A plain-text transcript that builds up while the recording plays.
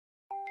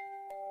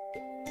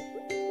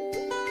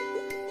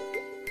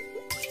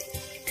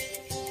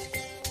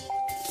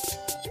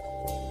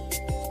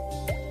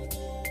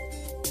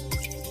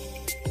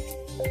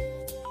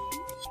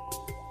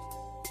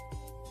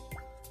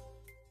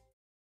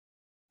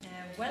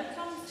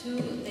Welcome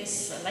to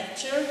this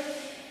lecture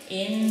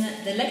in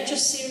the lecture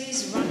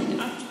series running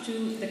up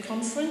to the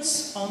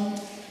conference on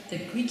the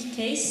Greek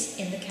case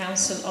in the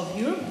Council of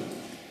Europe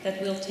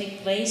that will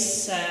take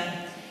place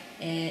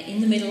in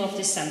the middle of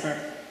December.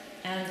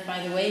 And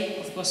by the way,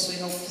 of course, we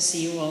hope to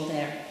see you all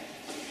there.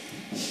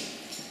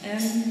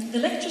 The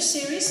lecture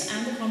series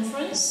and the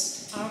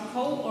conference are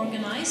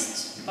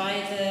co-organized by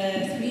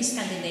the three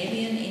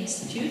Scandinavian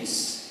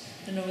institutes,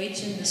 the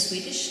Norwegian, the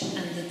Swedish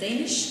and the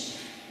Danish,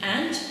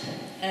 and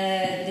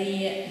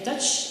the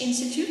Dutch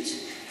Institute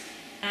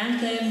and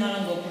the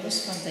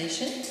Marangopoulos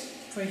Foundation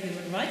for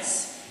Human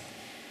Rights.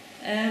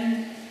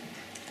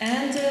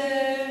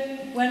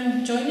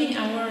 When joining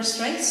our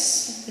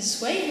strengths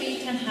this way, we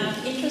can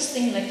have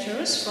interesting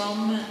lecturers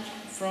from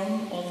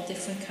all the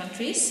different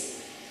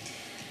countries.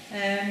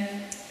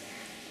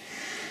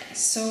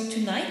 So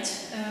tonight,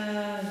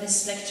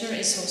 this lecture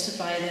is hosted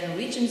by the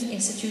Norwegian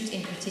Institute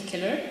in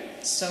particular.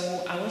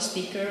 So our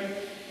speaker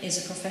is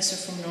a professor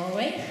from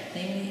Norway,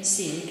 namely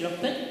Siri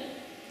Gloppen.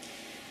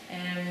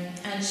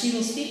 And she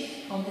will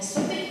speak on this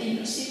topic in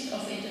pursuit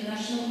of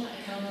international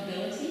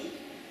accountability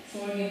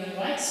for human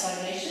rights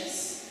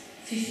violations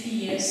 50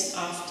 years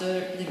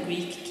after the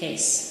Greek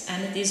case.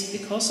 And it is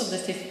because of the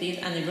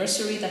 50th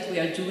anniversary that we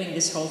are doing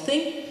this whole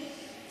thing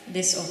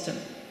this autumn.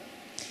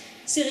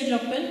 Siri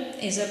Gloppen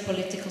is a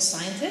political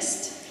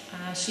scientist.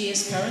 She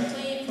is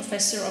currently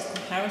professor of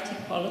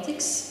comparative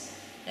politics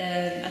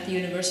at the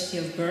University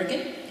of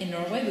Bergen in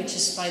Norway, which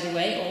is, by the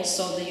way,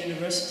 also the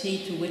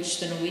university to which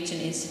the Norwegian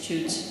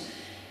Institute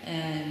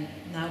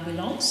now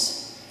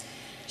belongs.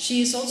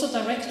 She is also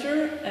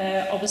director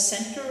of a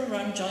center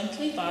run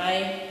jointly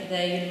by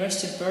the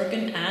University of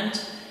Bergen and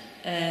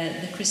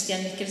the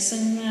Christian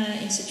Michelsen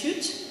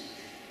Institute,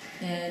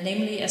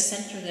 namely a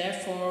center there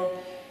for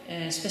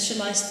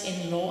specialized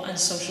in law and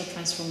social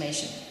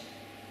transformation.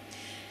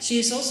 She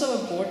is also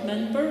a board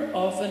member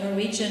of a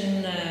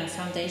Norwegian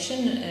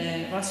foundation,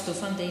 Rafto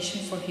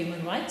Foundation for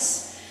Human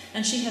Rights,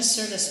 and she has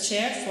served as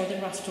chair for the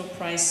Rafto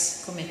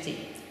Prize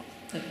Committee,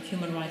 the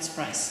Human Rights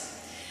Prize.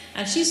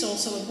 And she's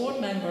also a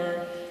board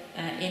member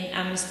in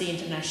Amnesty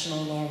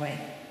International Norway.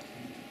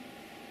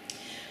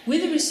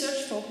 With a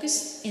research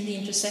focus in the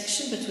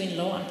intersection between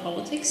law and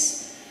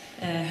politics,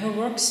 her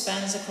work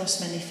spans across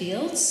many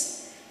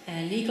fields: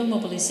 legal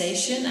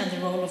mobilization and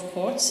the role of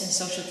courts in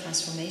social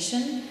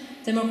transformation,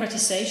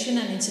 democratization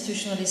and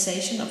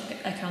institutionalization of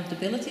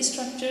accountability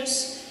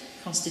structures,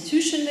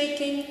 constitution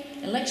making,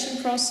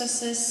 election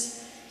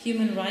processes,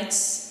 human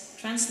rights,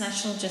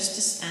 transnational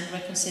justice and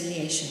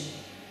reconciliation.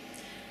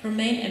 Her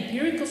main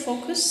empirical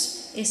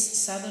focus is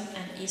Southern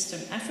and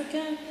Eastern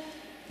Africa,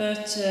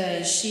 but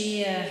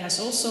she has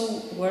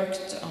also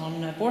worked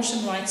on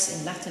abortion rights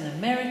in Latin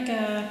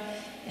America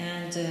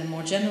and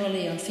more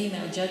generally on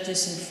female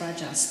judges in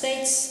fragile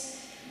states,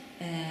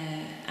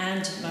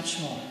 and much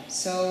more.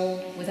 So,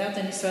 without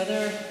any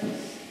further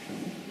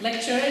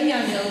lecturing,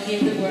 I will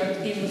give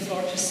the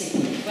floor to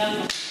Siri.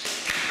 Welcome.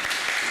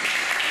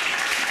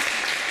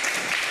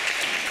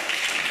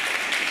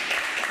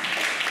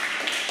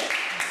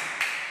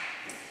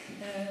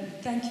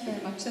 Thank you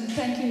very much, and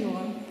thank you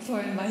all for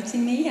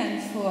inviting me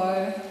and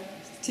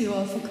to you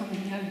all for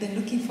coming. I've been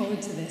looking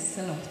forward to this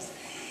a lot.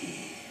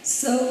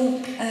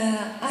 So,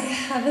 I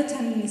have a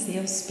tendency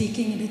of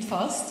speaking a bit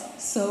fast,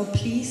 so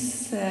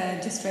please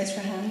just raise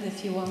your hand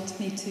if you want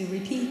me to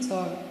repeat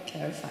or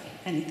clarify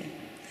anything.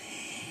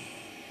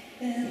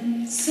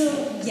 So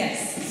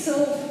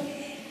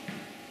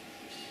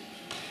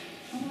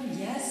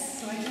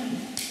I can...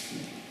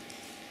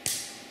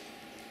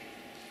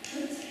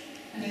 Good.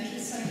 And I can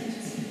just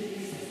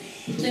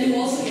Can you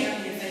also hear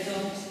me if I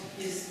don't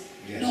use...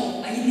 Yes.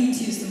 No, I need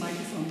to use the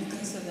microphone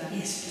because of that.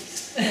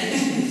 Yes,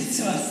 please.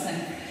 To us then.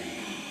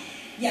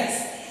 Yes.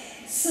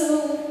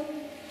 So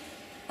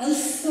I'll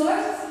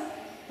start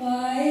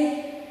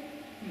by...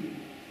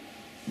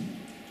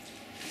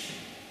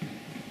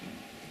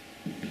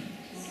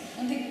 I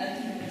think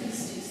I'll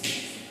just use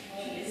this.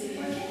 Is it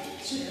working?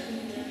 Sure.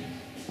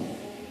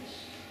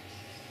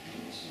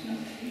 No.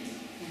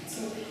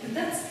 So, but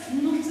that's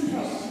not a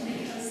problem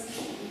because...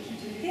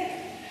 Yeah.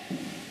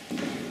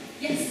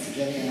 Yes,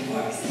 it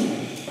works.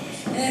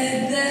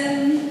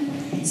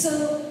 So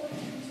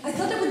I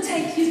thought I would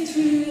take you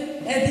through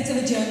a bit of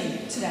a journey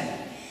today.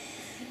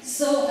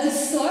 So I'll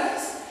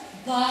start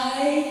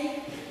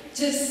by,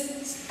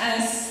 just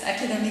as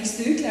academics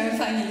do,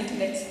 clarifying a little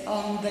bit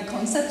on the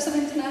concepts of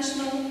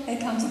international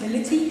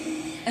accountability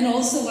and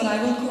also what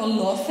I will call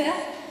lawfare,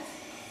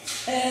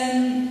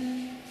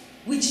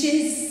 which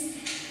is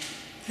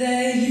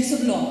the use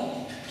of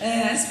law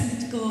as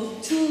political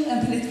tool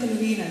and political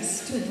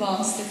arenas to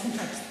advance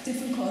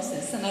different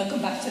causes, and I'll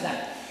come back to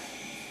that.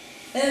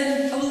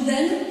 I will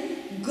then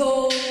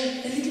go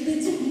a little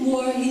bit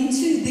more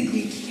into the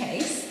Greek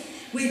case,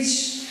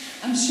 which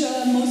I'm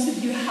sure most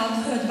of you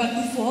have heard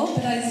about before,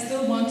 but I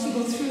still want to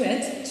go through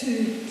it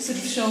to sort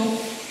of show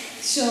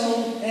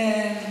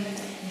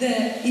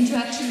the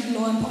interaction of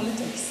law and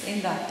politics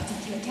in that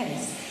particular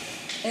case.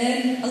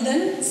 I'll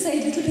then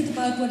say a little bit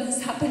about what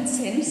has happened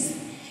since,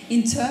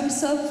 in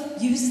terms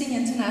of using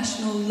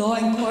international law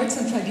in courts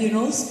and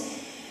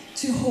tribunals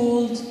to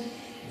hold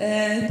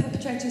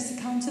perpetrators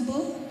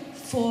accountable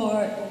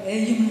for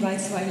human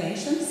rights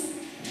violations.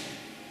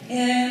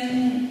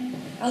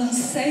 I'll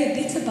say a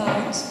bit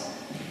about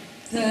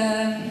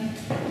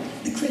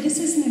the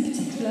criticism in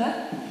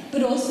particular,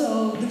 but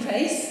also the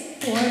praise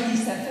for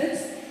these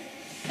efforts.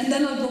 And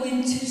then I'll go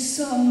into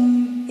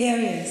some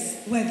areas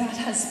where that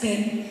has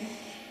been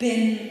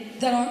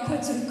that are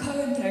quite sort of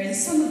current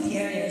areas, some of the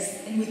areas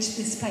in which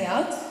this play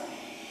out,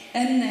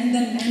 and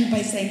then end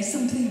by saying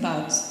something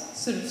about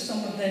sort of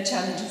some of the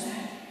challenges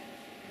ahead.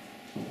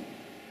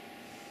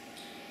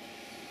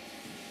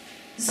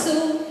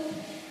 So,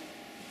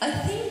 I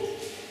think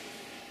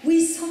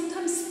we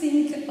sometimes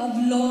think of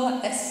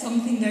law as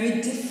something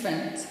very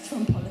different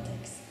from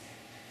politics.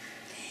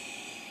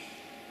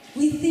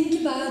 We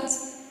think about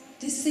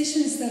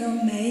decisions that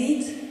are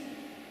made,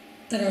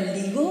 that are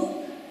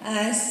legal,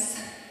 as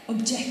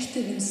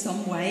objective in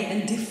some way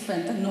and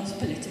different and not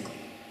political.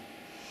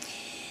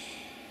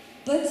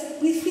 But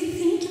if we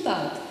think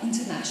about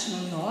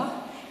international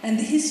law and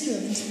the history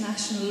of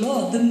international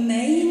law, the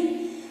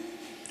main,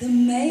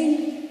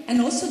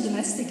 and also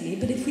domestically,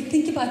 but if we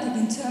think about it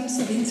in terms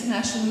of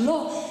international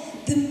law,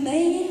 the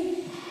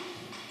main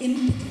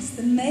impetus,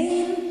 the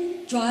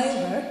main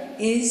driver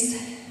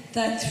is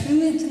that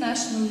through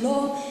international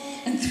law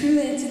and through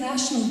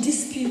international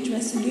dispute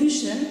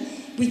resolution,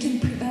 we can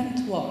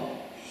prevent war.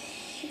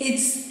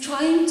 It's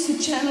trying to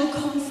channel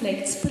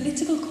conflicts,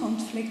 political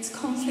conflicts,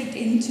 conflict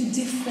into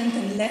different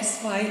and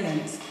less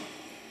violent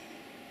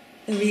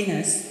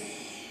arenas.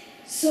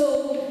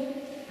 So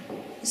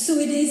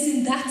it is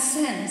in that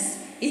sense,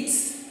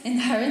 it's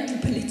inherently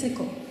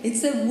political.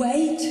 It's a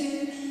way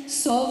to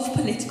solve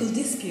political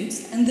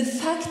disputes, and the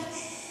fact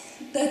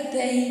that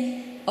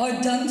they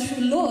are done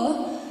through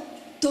law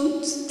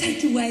don't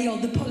take away all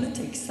the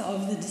politics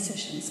of the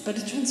decisions, but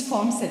it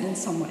transforms it in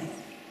some way.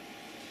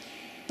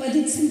 But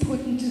it's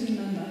important to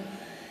remember.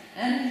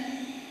 And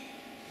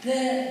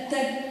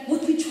that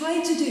what we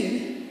try to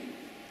do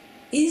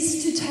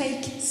is to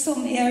take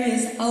some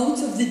areas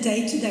out of the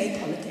day-to-day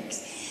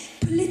politics.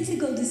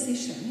 Political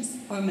decisions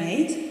are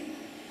made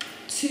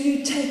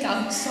to take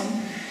out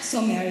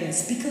some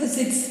areas because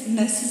it's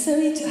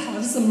necessary to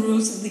have some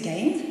rules of the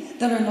game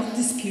that are not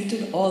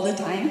disputed all the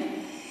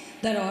time,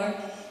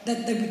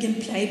 that we can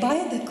play by,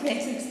 that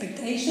creates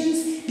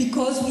expectations,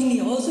 because we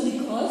need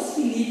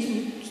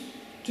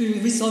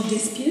to resolve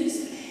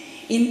disputes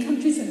in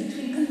countries and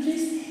between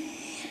countries.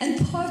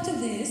 And part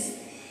of this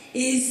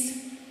is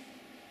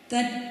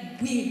that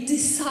we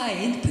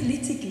decide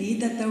politically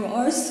that there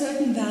are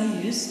certain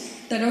values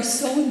that are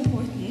so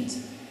important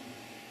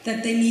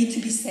that they need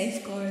to be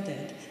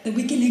safeguarded, that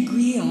we can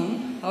agree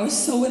on are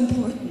so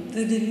important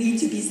that they need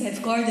to be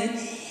safeguarded,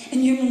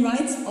 and human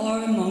rights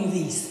are among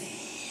these.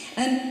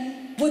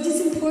 And what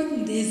is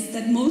important is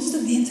that most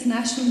of the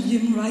international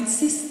human rights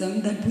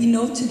system that we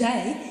know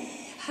today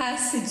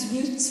has its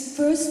roots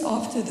first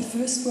after the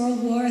First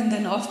World War and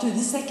then after the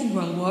Second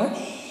World War.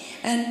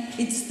 And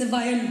it's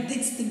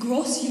the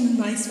gross human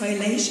rights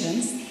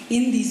violations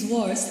in these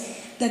wars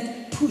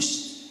that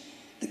pushed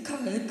the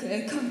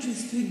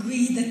countries to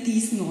agree that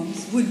these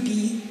norms would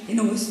be,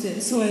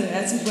 so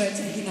as it were,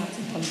 taken out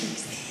in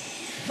politics.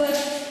 But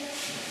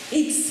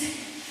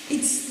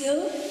it's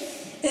still,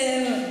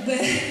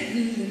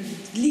 the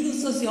legal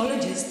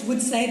sociologists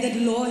would say that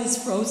law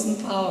is frozen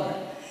power.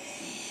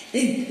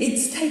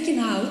 It's taken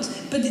out,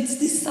 but it's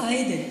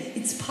decided.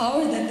 It's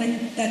power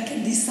that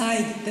can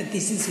decide that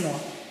this is law.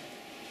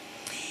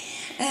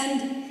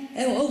 And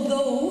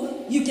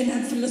although you can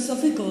have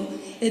philosophical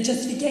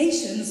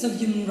justifications of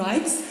human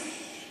rights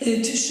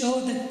to show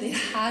that it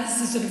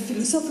has a sort of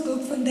philosophical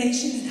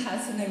foundation, it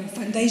has a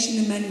foundation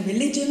in many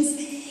religions,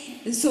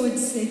 so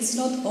it's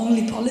not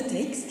only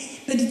politics,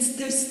 but it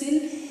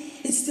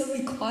still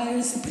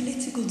requires a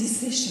political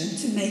decision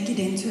to make it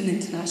into an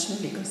international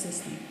legal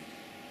system.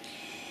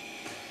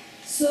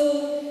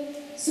 So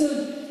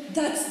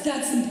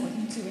that's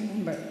important to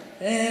remember.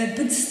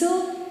 But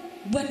still,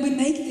 when we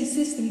make this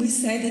system, we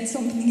say that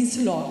something is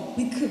law.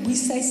 We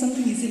say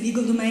something is a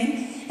legal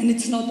domain, and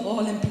it's not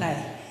all in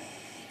play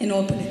in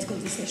all political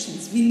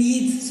decisions. We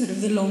need sort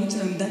of the long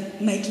term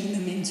that making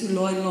them into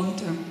law and long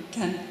term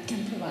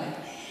can provide.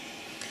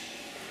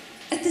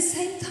 At the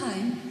same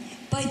time,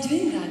 by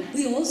doing that,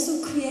 we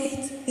also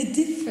create a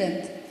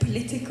different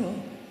political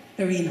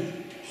arena.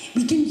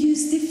 We can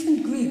use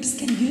different groups,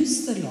 can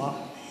use the law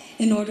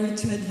in order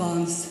to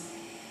advance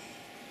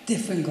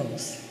different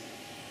goals.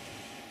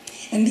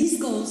 And these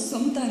goals,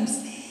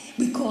 sometimes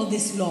we call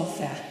this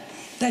lawfare,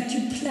 that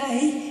you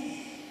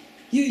play,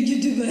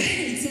 you do,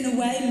 it's in a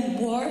way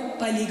war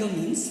by legal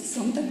means.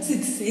 Sometimes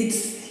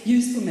it's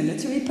used for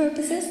military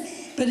purposes,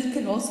 but it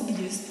can also be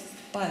used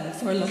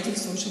for a lot of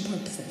social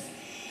purposes.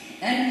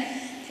 And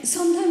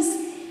sometimes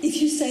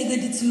if you say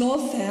that it's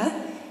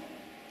lawfare,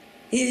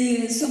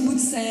 some would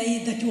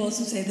say that you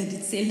also say that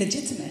it's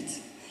illegitimate.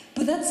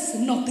 But that's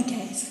not the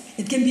case.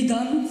 It can be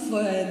done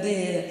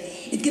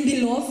it can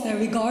be lawfare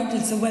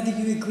regardless of whether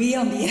you agree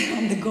on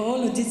the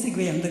goal or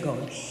disagree on the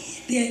goal.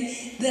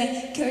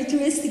 The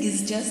characteristic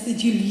is just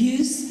that you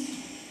use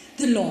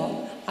the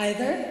law,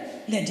 either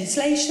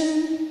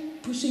legislation,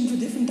 pushing for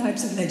different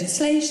types of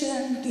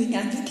legislation, doing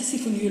advocacy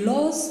for new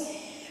laws,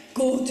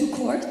 go to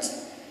court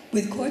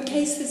with court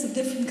cases of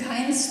different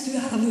kinds to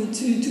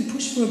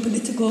push for a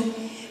political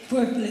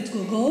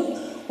goal,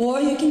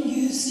 or you can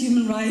use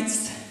human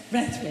rights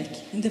rhetoric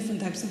in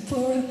different types of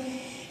fora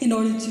in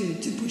order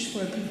to push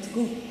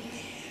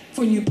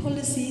for new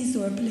policies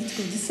or a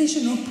political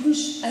decision, or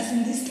push, as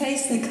in this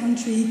case, the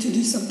country to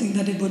do something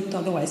that it wouldn't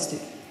otherwise do.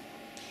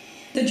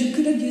 That you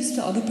could have used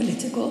other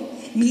political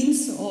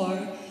means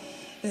or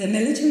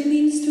military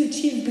means to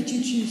achieve, but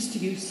you choose to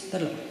use the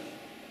law.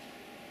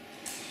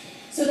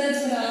 So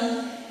that's what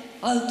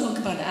I'll talk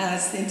about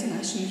as the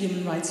international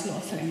human rights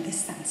lawfare in this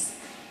sense.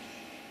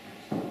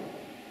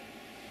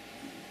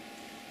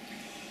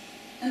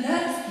 And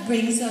that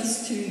brings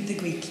us to the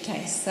Greek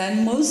case.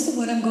 And most of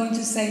what I'm going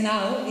to say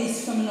now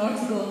is from an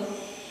article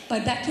by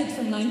Beckett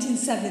from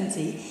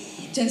 1970,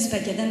 James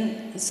Beckett,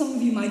 and some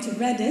of you might have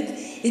read it.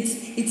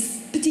 It's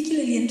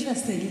particularly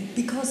interesting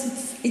because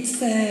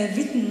it's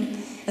written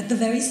at the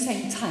very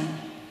same time.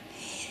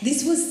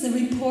 This was the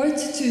report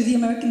to the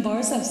American Bar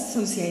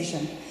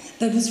Association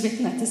that was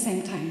written at the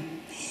same time.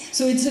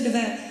 So it's sort of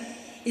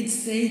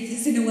it's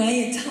in a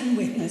way a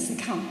time-witness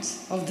account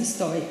of the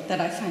story that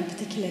I find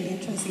particularly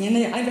interesting. And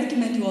I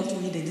recommend you all to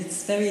read it.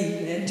 It's very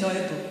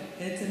enjoyable.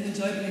 It's an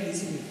enjoyable and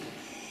easy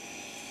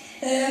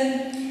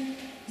read.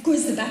 Of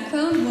course, the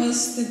background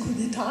was the coup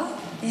d'etat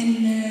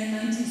in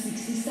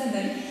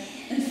 1967.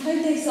 And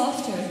 5 days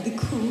after the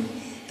coup,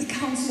 the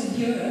Council of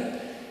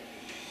Europe,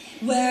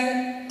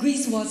 where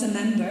Greece was a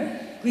member,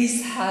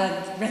 Greece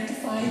had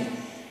ratified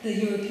the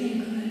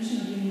European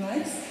Convention of Human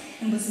Rights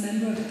and was a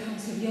member of the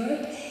Council of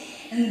Europe.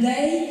 And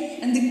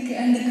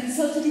the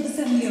Consultative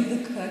Assembly of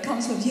the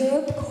Council of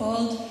Europe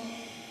called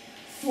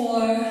for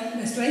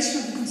restoration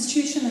of the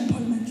constitution and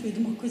parliamentary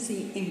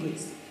democracy in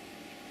Greece,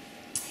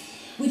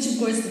 which of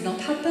course did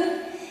not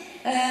happen.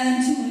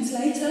 And 2 months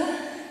later,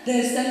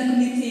 the Standing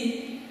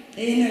Committee,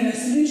 in a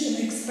resolution,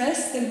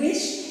 expressed the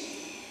wish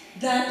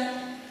that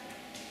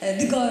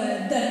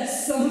that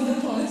some of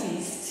the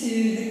parties to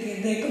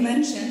the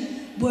convention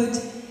would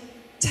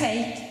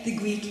take the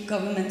Greek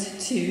government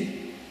to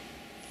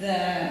the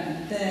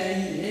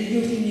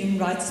European Human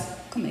Rights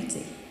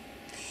Committee.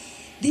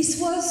 This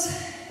was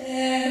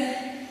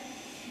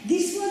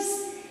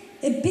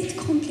a bit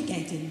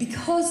complicated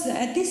because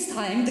at this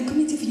time the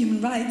Committee for Human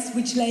Rights,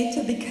 which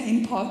later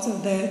became part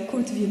of the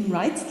Court of Human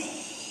Rights,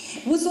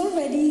 was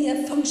already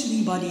a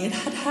functioning body. It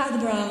had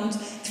had around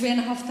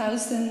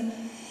 3,500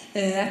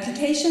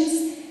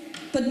 applications,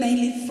 but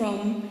mainly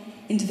from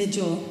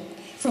individual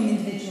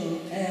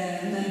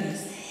members.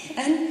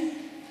 And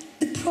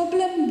the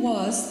problem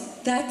was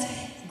that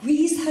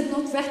Greece had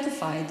not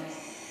ratified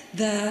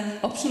the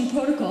optional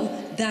protocol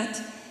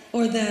that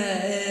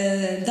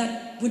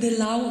would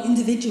allow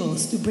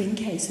individuals to bring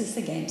cases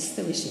against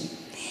the regime.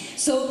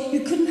 So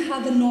you couldn't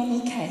have a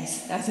normal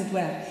case, as it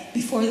were,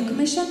 before the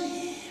Commission,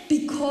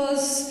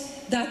 because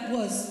that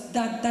was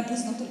not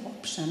an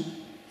option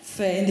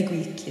in the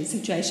Greek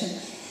situation.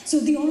 So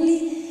the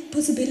only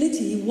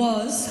possibility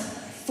was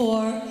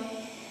for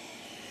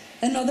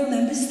another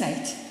member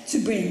state to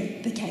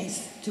bring the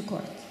case to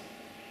court.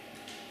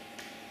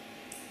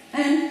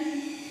 And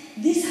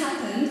this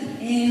happened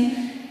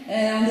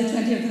on the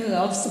 20th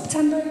of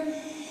September.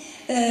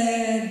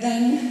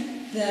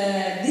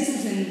 This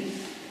is in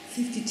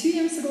 52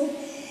 years ago.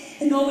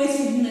 Norway,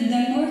 Sweden, and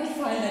Denmark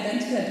filed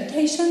identical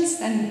applications,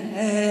 and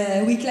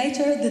a week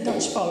later the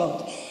Dutch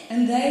followed.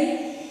 And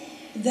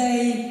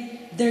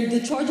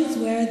the charges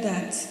were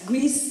that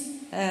Greece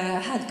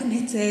had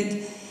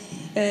committed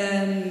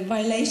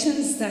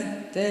violations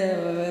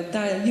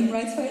the human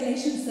rights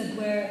violations that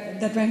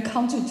were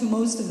encountered to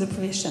most of the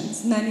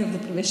provisions, many of the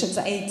provisions,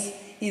 8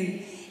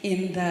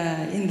 in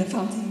the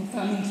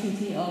founding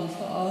treaty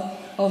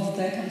of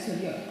the Council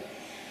of Europe.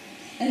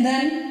 And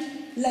then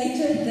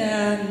later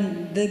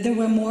there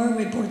were more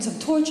reports of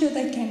torture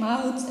that came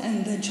out,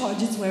 and the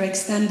charges were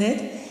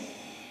extended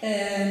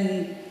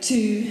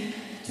to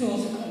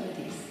also cover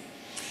these.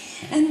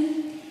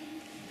 And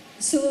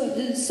so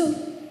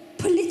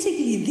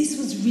politically, this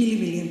was really,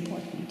 really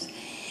important.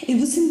 It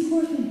was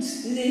important.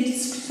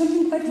 It's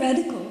something quite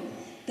radical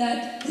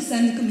that the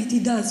Standing Committee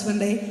does when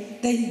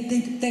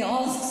they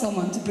ask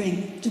someone to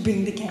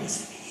bring the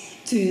case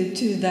to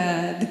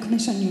the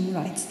Commission on Human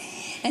Rights,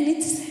 and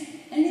it's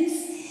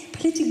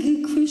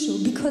politically crucial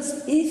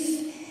because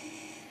if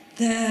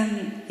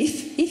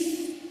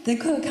the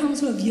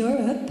Council of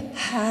Europe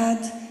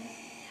had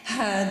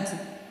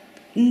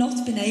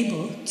not been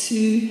able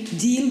to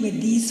deal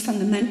with these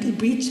fundamental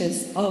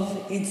breaches of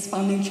its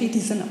founding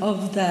treaties and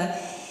of the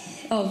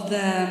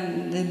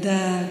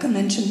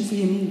Convention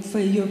for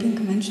European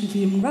Convention for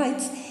Human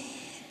Rights,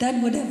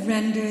 that would have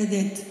rendered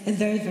it a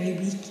very, very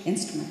weak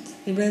instrument.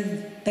 It would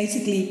have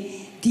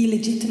basically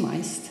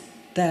delegitimized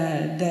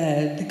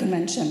the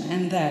convention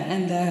and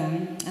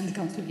the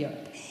Council of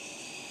Europe.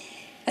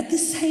 At the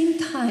same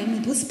time,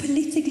 it was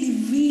politically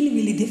really,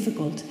 really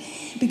difficult,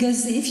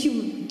 because if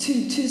you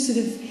to sort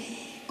of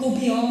go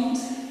beyond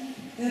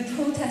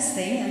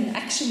protesting and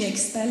actually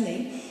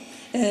expelling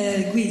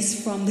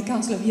Greece from the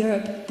Council of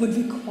Europe would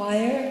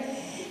require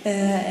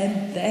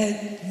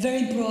a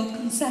very broad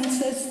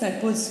consensus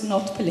that was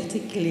not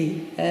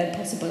politically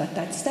possible at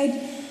that stage.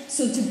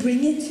 So to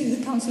bring it to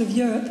the Council of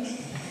Europe,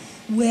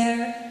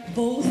 where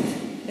both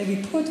a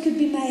report could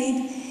be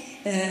made,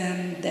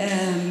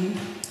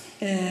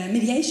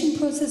 mediation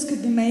process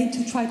could be made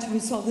to try to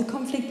resolve the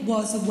conflict,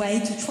 was a way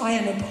to try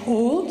and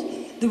uphold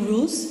the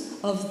rules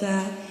of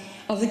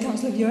the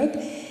Council of Europe,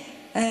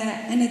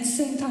 and at the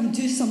same time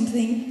do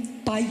something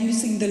by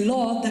using the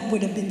law that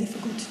would have been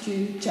difficult to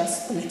do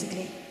just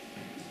politically.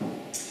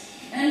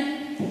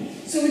 And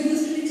so it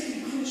was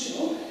politically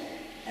crucial,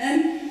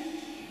 and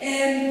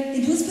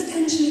it was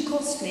potentially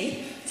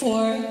costly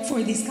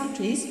for these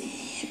countries.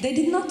 They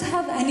did not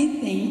have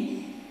anything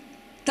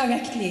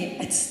directly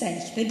at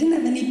stake. They didn't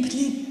have any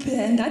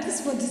and that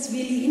is what is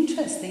really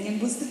interesting, and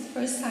was the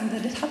first time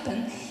that it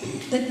happened,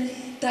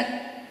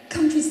 that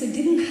countries that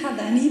didn't have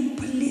any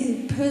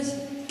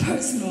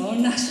personal or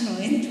national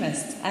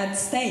interest at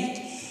stake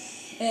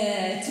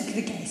took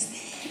the case,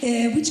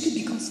 which could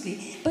be costly.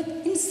 But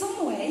in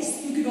some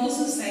ways, you could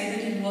also say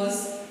that it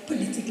was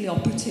politically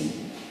opportune.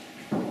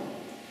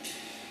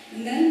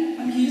 And then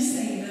I'm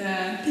using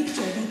the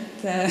picture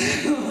that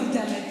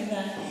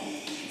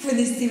for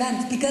this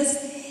event, because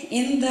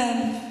in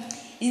the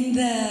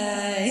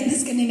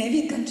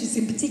Scandinavian countries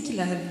in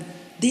particular,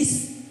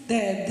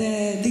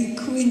 the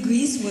coup in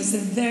Greece was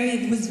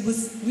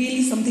was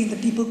really something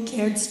that people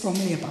cared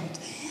strongly about.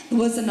 There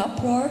was an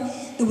uproar,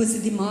 there was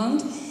a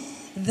demand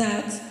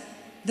that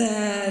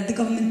the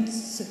government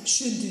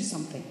should do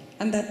something,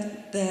 and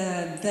that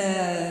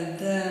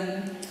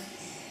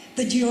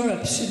that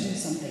Europe should do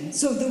something.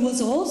 So there was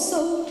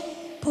also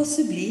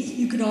possibly,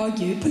 you could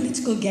argue,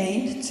 political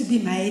gain to be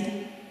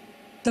made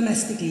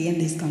domestically in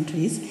these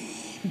countries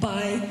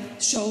by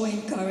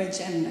showing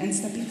courage and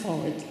stepping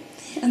forward.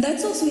 And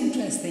that's also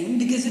interesting,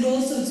 because it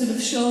also sort of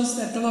shows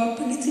that there are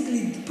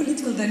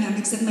political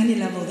dynamics at many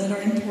levels that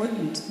are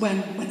important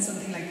when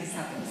something like this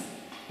happens.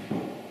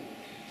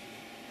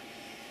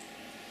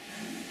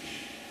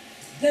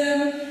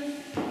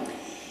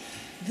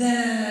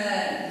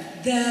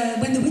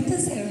 When the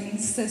witness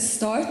hearings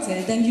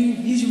started, and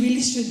you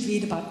really should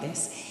read about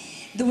this,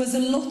 there was a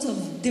lot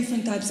of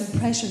different types of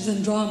pressures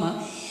and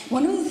drama.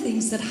 One of the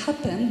things that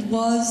happened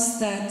was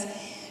that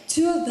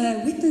two of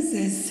the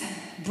witnesses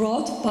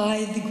brought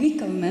by the Greek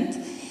government,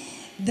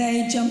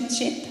 they jumped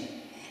ship,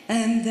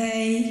 and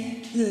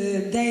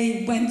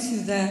they went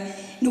to the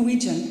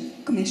Norwegian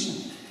Commission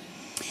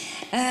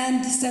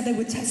and said they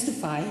would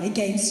testify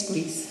against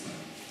Greece.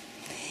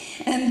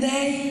 And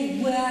they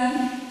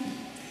were,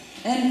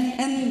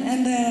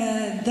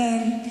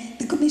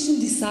 the commission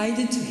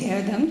decided to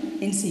hear them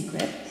in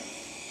secret,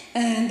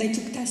 and they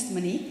took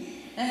testimony,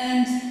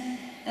 and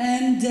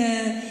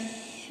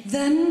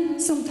then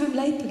sometime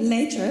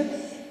later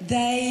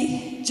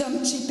they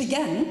jumped ship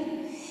again,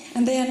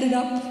 and they ended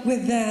up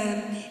with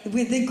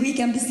the Greek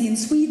embassy in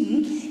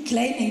Sweden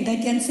claiming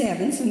that Jens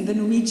Evans, the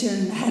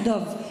Norwegian head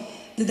of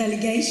the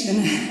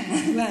delegation,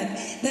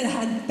 that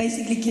had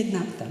basically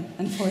kidnapped them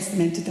and forced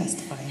them into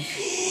testifying.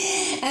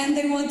 And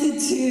they wanted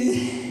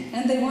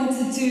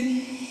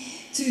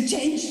to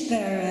change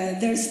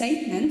their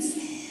statements,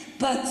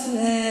 but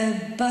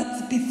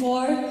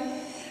before.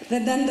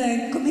 But then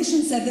the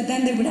commission said that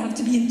then they would have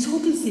to be in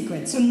total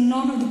secret, so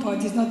none of the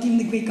parties, not even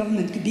the Greek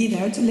government, could be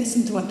there to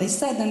listen to what they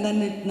said, and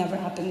then it never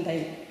happened.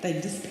 They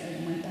despaired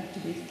and went back to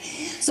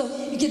Greece. So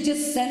you could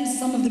just sense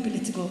some of the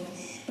political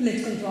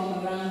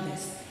drama around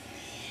this.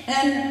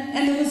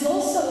 And there was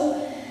also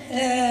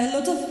a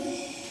lot of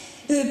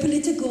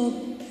political,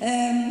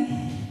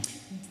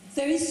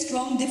 very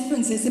strong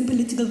differences in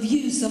political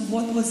views of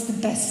what was the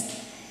best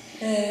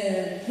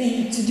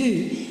thing to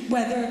do,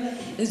 whether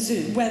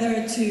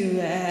to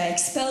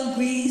expel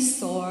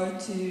Greece or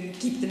to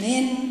keep them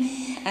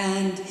in,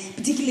 and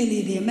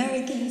particularly the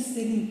Americans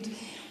didn't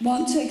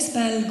want to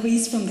expel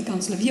Greece from the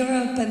Council of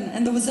Europe,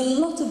 and there was at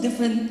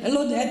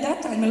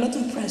that time a lot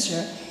of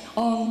pressure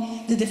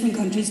on the different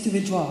countries to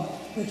withdraw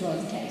the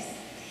case.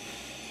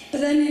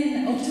 But then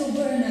in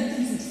October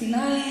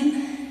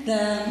 1969,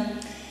 the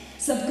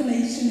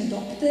subcommission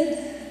adopted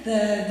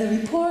the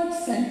report,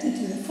 sent it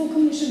to the full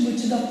commission,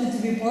 which adopted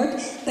the report.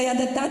 They had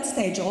at that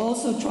stage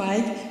also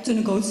tried to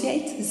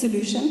negotiate a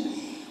solution,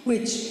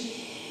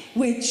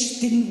 which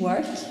didn't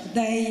work.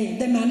 They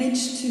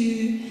managed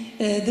to,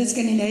 the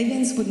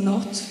Scandinavians would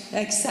not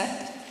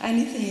accept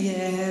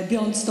anything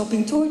beyond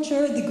stopping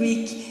torture. The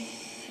Greek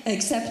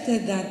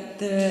accepted that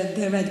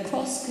the Red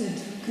Cross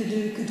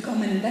could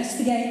come and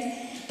investigate.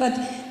 But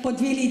what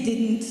really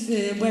didn't,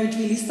 where it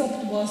really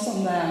stopped was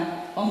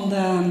on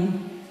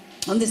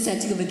the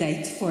setting of a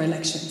date for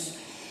elections.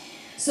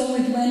 So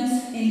it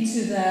went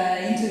into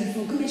the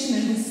full commission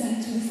and was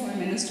sent to the foreign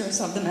ministers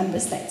of the member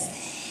states.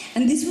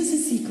 And this was a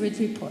secret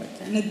report.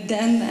 And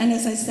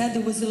as I said,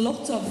 there was a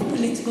lot of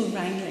political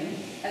wrangling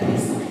at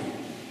this time.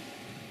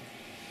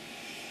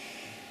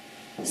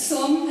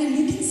 And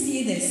you can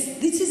see this.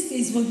 This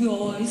is what we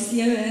always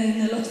hear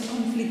in a lot of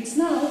conflicts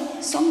now.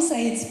 Some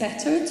say it's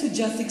better to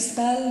just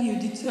expel, you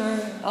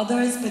deter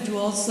others, but you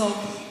also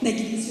make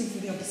it easier for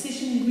the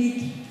opposition in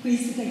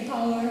Greece to take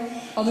power.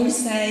 Others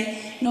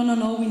say,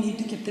 no, we need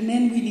to keep them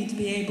in, we need to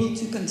be able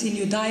to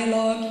continue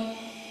dialogue,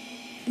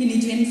 we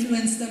need to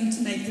influence them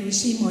to make the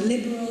regime more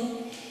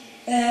liberal.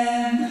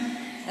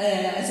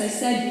 As I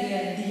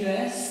said, the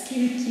US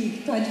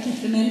tried to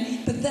keep them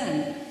in, but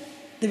then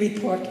the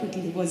report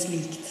was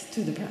leaked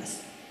to the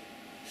press.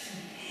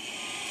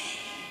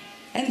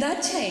 And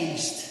that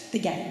changed the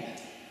game.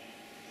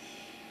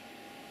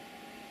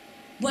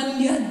 When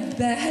you had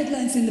the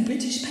headlines in the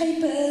British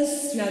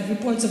papers, you had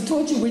reports of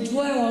torture which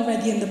were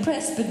already in the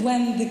press, but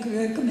when the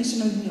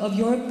Commission of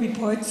Europe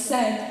report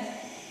said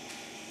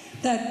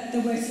that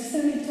there was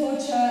systemic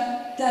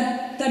torture,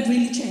 that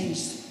really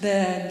changed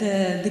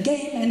the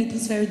game, and it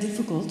was very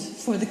difficult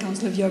for the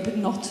Council of Europe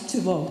not to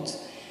vote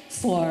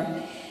for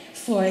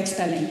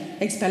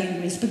expelling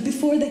Greece. But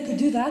before they could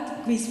do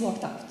that, Greece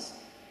walked out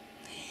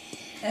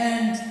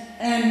and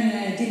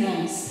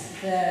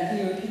denounced the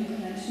European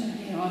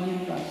Convention on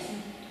Human Rights.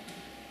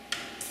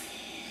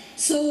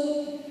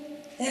 So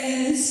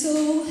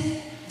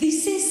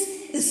this is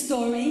a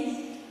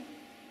story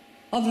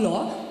of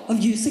law, of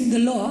using the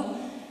law,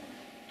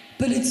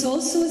 but it's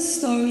also a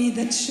story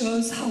that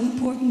shows how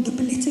important the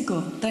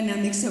political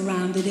dynamics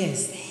around it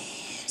is.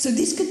 So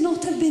this could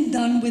not have been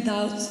done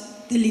without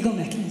the legal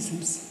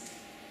mechanisms.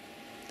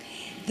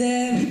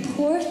 The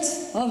report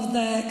of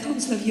the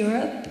Council of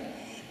Europe,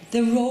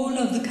 the role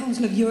of the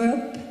Council of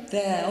Europe,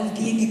 of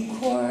being a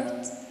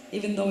court,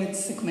 even though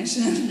it's a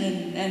commission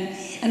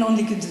and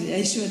only could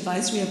issue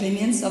advisory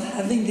opinions, of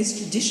having this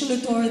judicial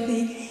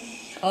authority,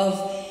 of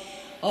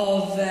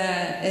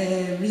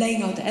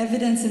laying out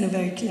evidence in a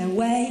very clear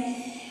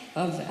way,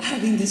 of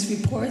having this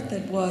report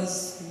that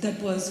was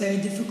very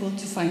difficult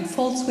to find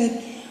faults with,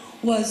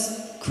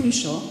 was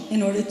crucial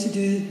in order to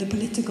do the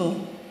political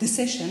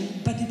decision,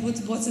 but it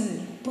wasn't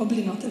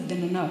probably not have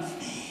been enough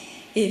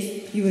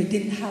if you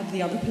didn't have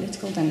the other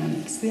political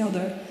dynamics, the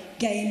other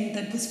game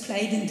that was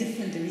played in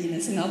different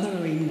arenas, in other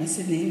arenas,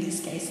 in this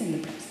case in the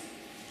press.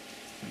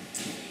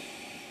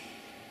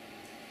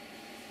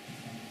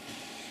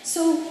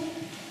 So,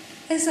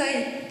 as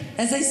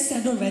I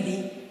said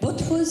already,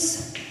 what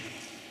was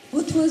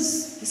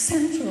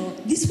central?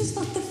 This was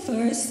not the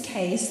first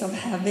case of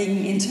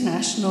having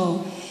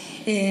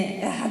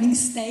having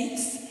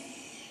states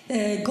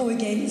go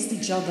against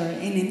each other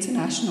in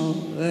international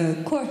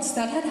courts.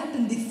 That had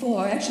happened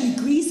before. Actually,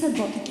 Greece had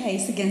brought a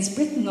case against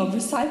Britain over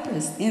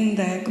Cyprus in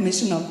the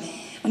Commission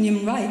on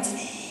Human Rights.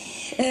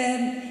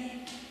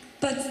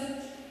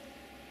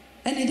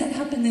 And it had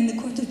happened in the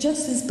Court of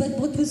Justice, but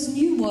what was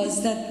new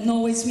was that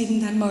Norway, Sweden,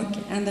 Denmark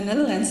and the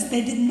Netherlands,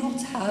 they did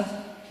not have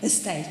a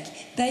stake.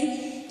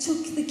 They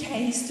took the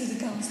case to the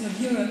Council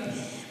of Europe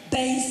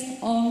based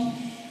on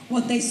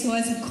what they saw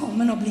as a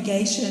common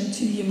obligation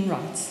to human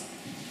rights.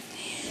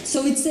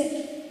 So in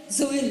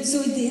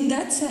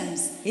that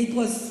sense, it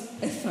was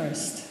a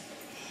first.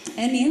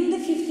 And in the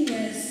 50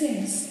 years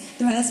since,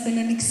 there has been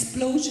an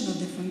explosion of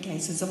different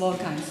cases of all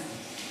kinds.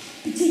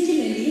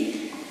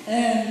 Particularly,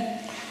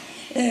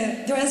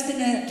 there has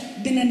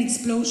been an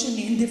explosion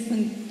in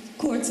different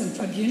courts and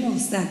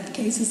tribunals that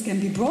cases can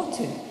be brought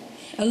to.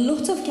 A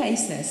lot of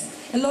cases,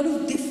 a lot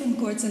of different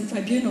courts and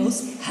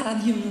tribunals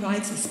have human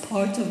rights as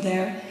part of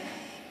their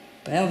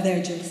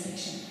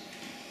jurisdiction.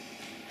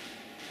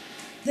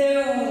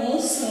 There are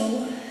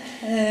also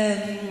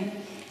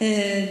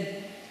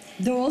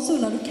a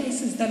lot of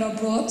cases that are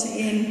brought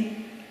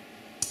in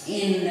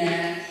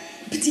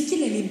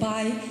particularly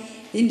by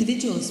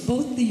individuals,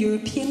 both the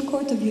European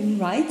Court of Human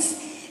Rights,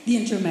 the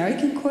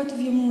Inter-American Court of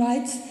Human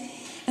Rights,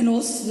 and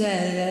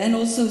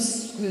also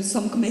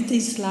some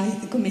committees like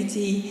the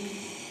Committee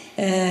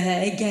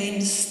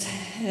Against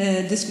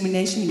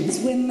Discrimination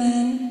Against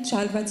Women,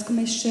 Child Rights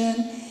Commission,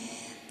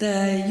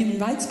 the Human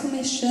Rights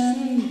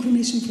Commission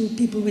for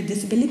People with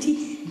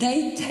Disability.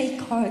 They take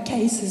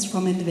cases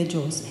from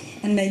individuals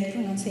and make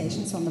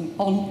pronunciations on them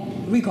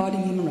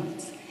regarding human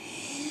rights.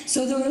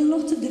 So there are a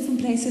lot of different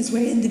places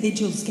where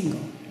individuals can go.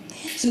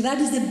 So that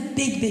is the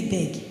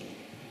big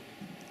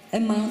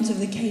amount of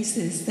the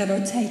cases that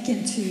are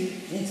taken to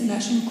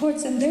international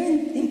courts, and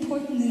they're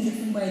important in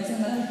different ways,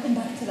 and I'll come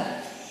back to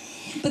that.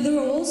 But there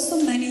are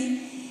also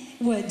many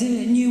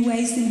new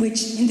ways in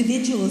which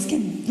individuals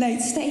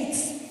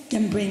states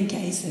can bring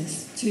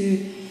cases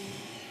to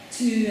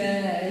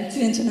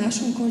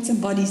international courts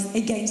and bodies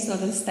against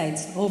other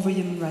states over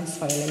human rights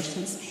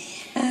violations.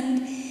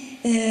 And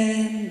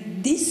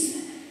this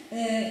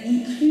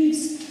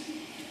includes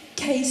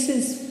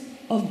cases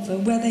of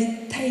where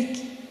they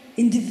take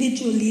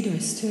individual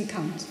leaders to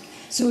account.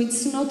 So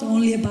it's not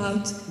only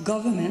about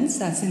governments,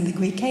 as in the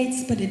Greek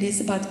case, but it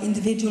is about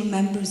individual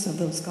members of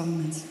those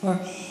governments, or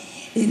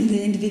in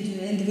the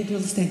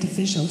individual state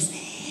officials.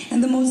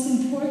 And the most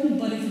important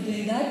body for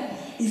doing that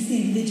is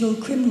the Individual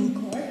Criminal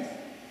Court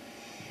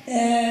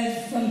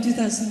from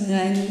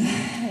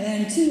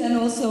 2002, and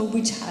also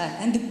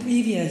and the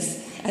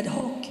previous ad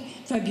hoc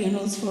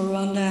tribunals for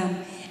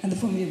Rwanda and the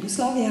former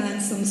Yugoslavia,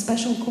 and some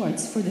special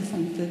courts for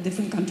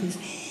different countries.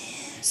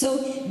 So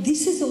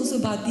this is also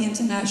about the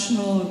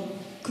international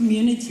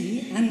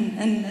community and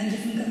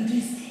different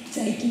countries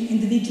taking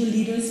individual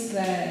leaders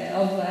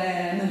of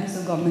members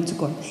of government to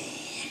court.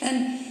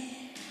 And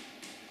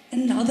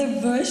another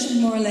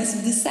version, more or less,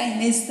 of the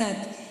same is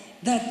that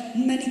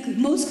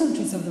most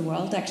countries of the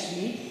world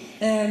actually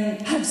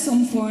have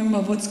some form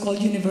of what's called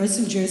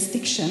universal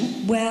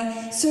jurisdiction, where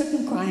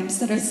certain crimes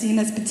that are seen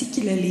as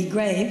particularly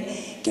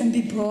grave can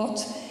be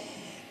brought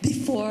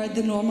before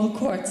the normal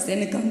courts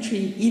in a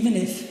country, even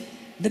if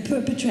the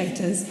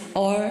perpetrators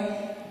are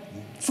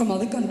from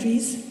other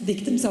countries,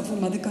 victims are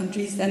from other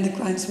countries, and the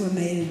crimes were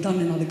done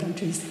in other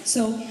countries.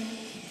 So,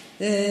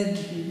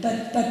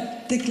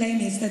 but the claim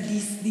is that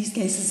these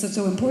cases are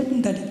so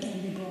important that it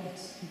can be brought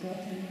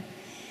in.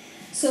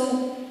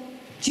 So,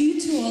 due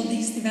to all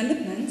these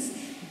developments,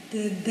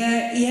 the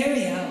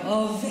area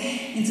of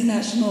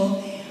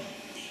international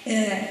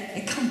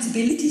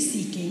accountability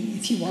seeking,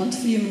 if you want,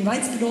 for human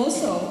rights, but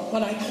also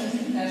what I call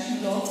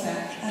international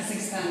lawfare, has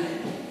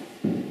expanded.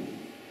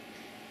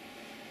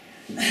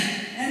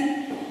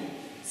 And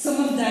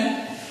some of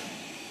the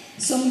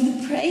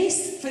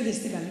praise for this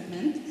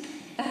development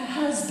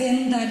has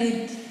been that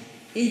it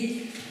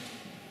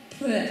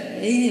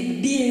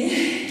be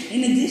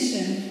in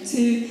addition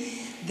to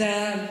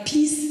the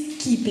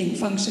peacekeeping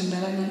function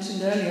that I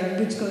mentioned earlier,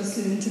 which goes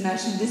to the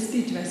international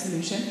dispute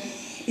resolution.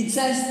 It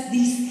says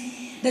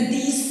that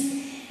these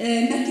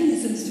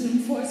mechanisms to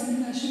enforce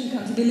international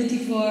accountability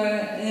for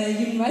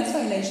human rights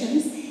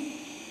violations,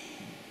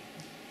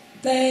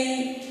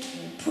 they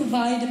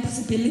provide a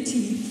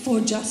possibility for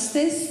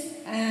justice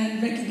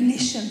and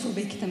recognition for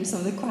victims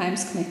of the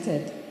crimes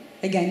committed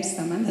against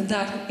them, and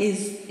that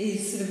is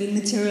sort of in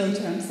material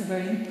terms a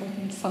very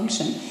important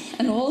function.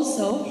 And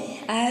also,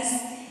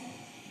 as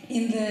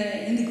in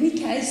the Greek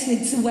case,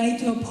 it's a way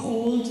to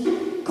uphold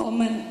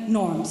common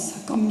norms,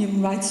 common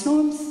human rights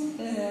norms,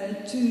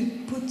 to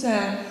put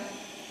a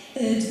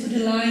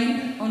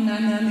line on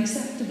an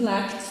unacceptable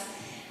act,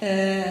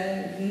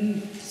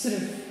 sort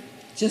of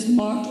just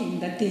marking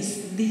that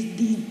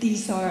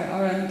these are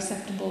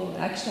unacceptable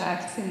extra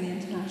acts in the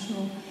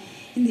international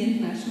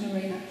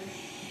arena.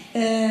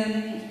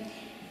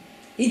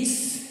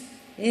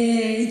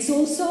 It's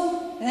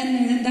also,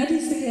 and that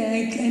is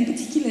a claim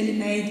particularly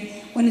made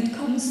when it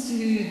comes to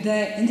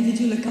the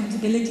individual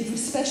accountability for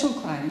special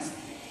crimes,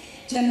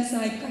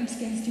 genocide, crimes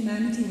against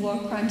humanity, war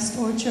crimes,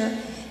 torture,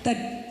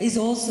 that is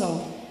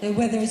also,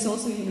 where there is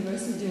also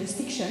universal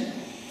jurisdiction.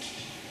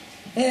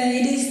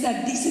 It is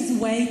that this is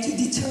a way to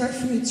deter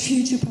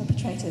future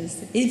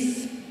perpetrators.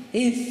 If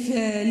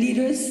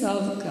leaders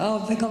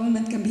of the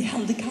government can be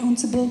held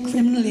accountable,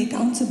 criminally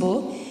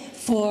accountable,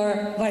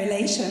 for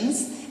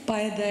violations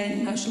by the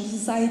international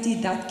society,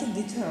 that can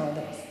deter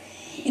others.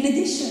 In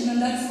addition,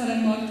 and that's what I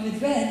marked with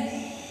red,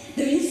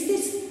 there is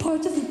this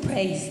part of the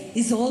praise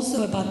is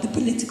also about the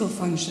political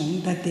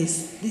function that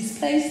this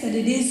plays, that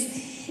it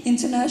is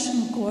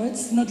international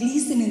courts, not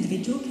least in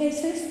individual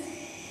cases,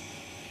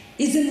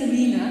 is an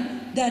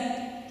arena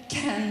that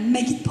can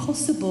make it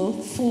possible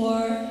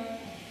for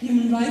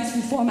human rights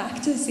reform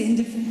actors in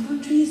different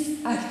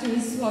countries,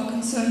 actors who are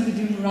concerned with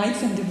human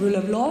rights and the rule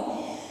of law,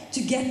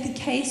 to get the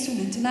case to an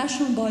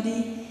international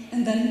body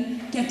and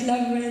then get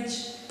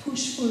leverage,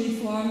 push for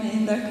reform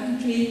in their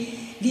country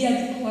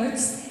via the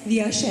courts,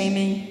 via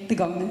shaming the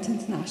government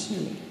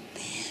internationally.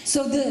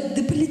 So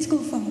the political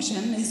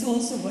function is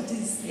also what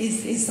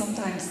is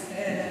sometimes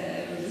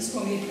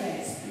strongly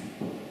praised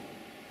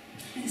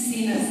and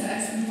seen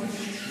as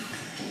important.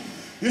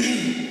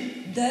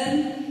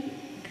 Then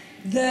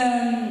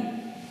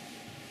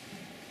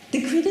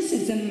the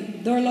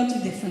criticism, there are a lot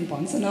of different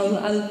ones, and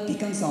I'll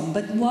pick on some,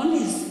 but one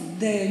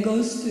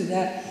goes to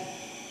the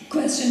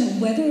question of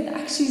whether it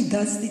actually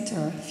does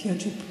deter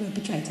future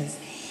perpetrators.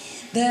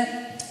 The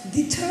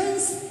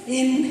deterrence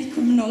in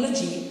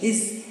criminology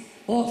is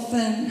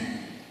often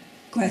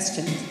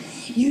questioned.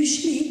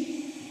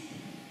 Usually,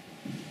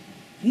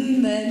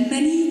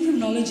 many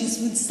criminologists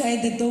would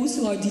say that those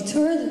who are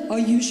deterred are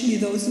usually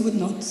those who would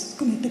not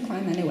commit the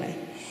crime anyway.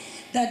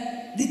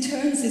 That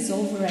deterrence is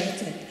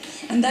overrated.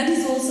 And that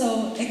is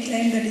also a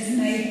claim that is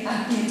made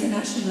at the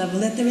international level,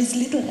 that there is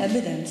little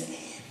evidence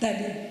that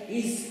it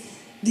is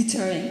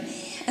deterring.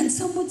 And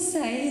some would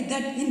say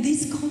that in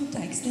this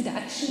context it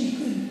actually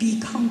could be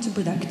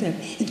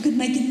counterproductive. It could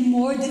make it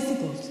more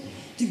difficult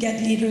to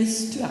get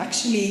leaders to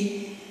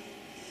actually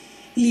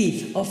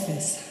leave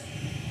office.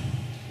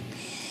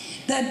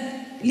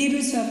 That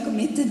leaders who have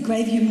committed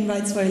grave human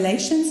rights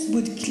violations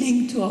would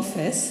cling to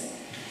office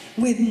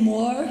with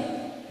more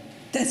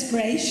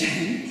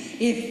desperation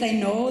if they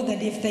know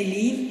that if they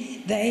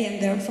leave, they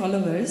and their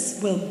followers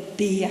will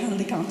be held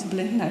accountable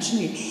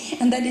internationally.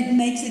 And that it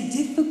makes it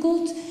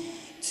difficult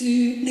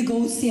to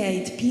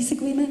negotiate peace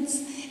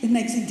agreements. It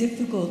makes it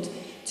difficult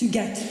to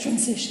get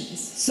transitions.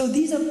 So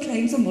these are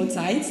claims on both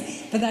sides,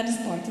 but that is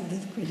part of the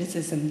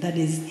criticism that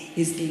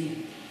is being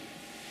made.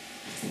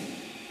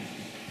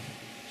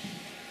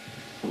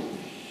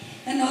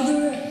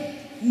 Another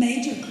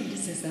major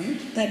criticism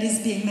that is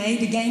being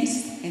made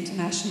against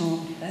international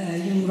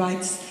human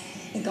rights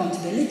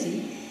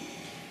accountability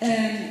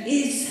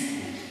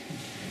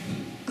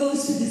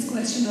goes to this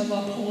question of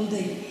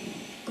upholding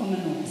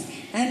common norms.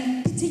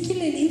 And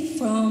particularly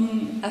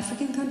from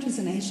African countries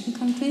and Asian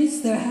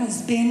countries, there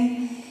has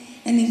been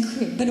an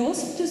increase, but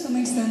also to some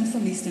extent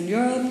from Eastern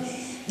Europe,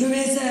 there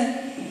is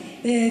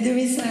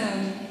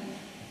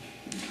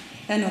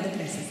and other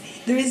places.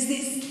 There is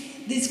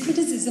this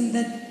criticism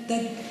that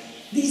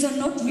these are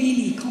not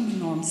really common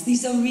norms.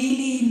 These are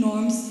really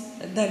norms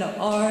that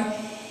are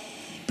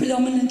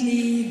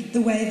predominantly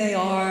the way they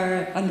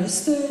are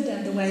understood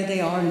and the way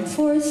they are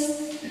enforced.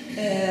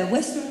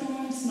 Western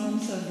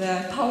norms of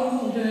power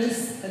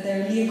holders,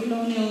 they're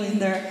neo-colonial in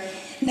their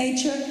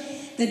nature.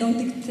 They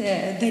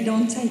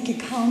don't take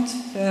account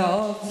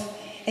of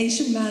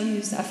Asian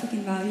values,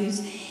 African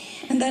values,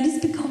 and that is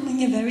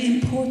becoming a very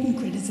important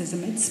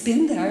criticism. It's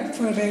been there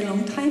for a very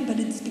long time, but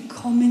it's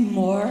becoming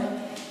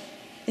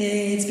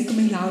it's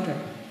becoming louder.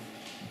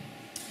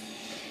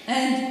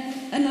 And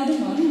another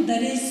one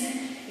that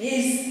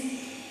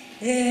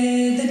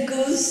that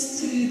goes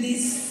to the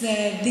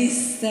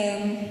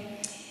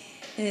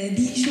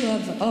issue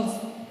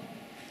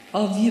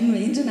of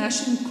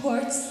international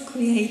courts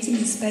creating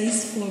a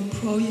space for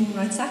pro-human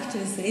rights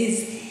actors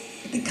is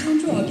the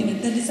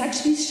counter-argument that is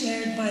actually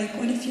shared by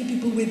quite a few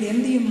people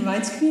within the human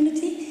rights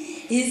community,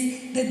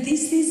 is that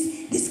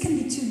this can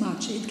be too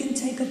much. It can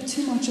take up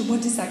too much of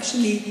what is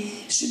actually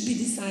should be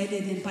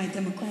decided by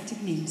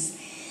democratic means.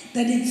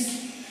 That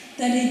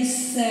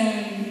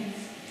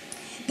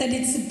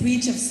it's a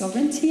breach of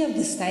sovereignty of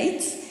the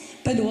states,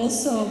 but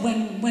also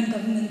when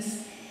governments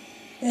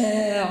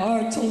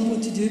are told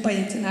what to do by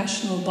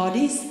international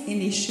bodies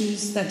in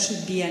issues that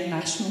should be a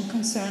national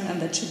concern and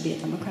that should be a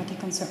democratic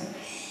concern.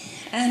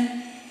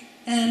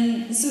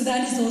 And so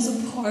that is also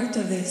part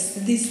of this.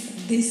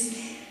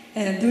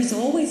 There's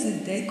always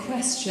a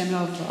question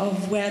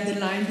of where the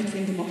line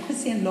between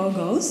democracy and law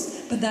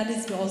goes, but that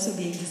is also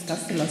being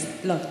discussed a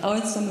lot.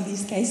 Are some of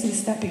these cases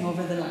stepping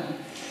over the line?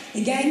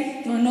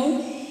 Again,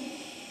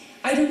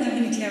 I don't have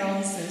any clear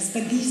answers,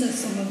 but these are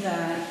some of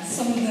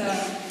the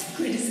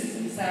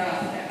criticisms that are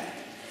out there.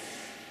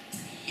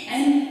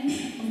 And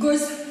of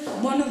course,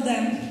 one of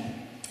the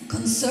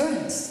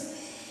concerns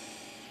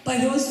by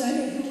those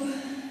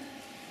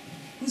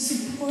who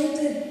support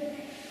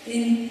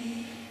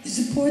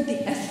the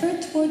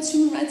effort towards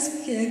human rights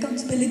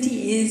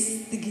accountability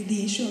is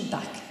the issue of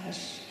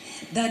backlash.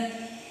 That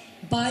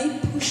by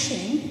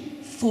pushing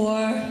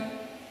for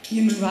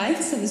human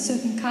rights of a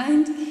certain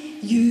kind,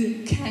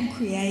 you can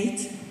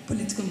create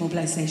political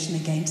mobilization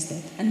against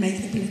it and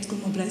make the political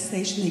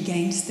mobilization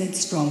against it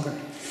stronger.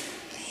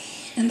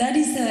 And that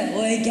is,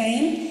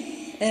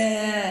 again,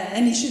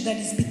 an issue that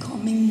is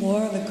becoming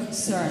more of a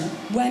concern.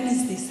 When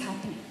is this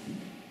happening?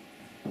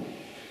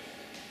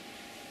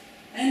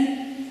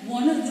 And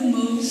one of the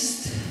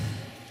most,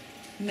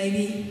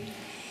 maybe,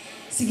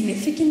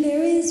 significant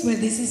areas where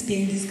this is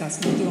being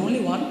discussed, not the only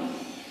one,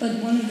 but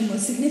one of the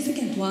most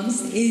significant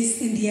ones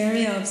is in the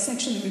area of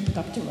sexual and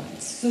reproductive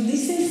rights. So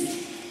this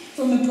is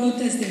from a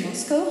protest in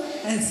Moscow,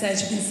 as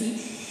you can see,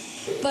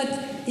 but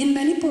in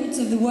many parts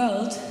of the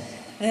world,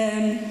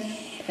 and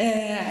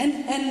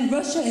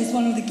Russia is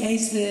one of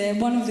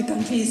the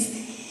countries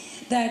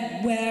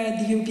where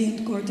the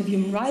European Court of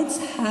Human Rights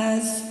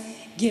has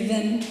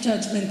given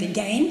judgment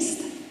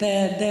against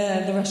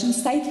the Russian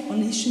state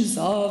on issues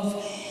of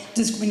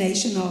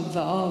discrimination of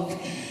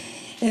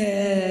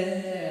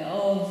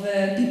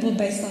people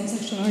based on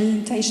sexual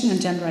orientation and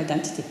gender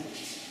identity.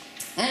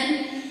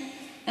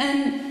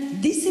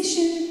 And this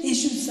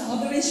issues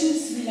other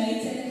issues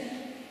related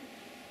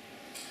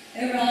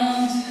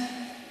around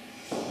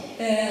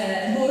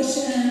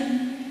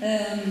abortion,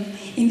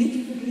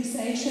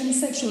 individualization,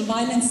 sexual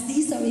violence.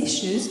 These are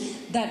issues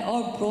that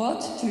are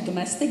brought to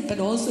domestic but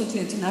also to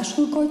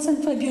international courts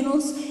and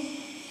tribunals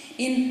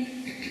in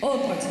all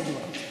parts of the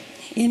world,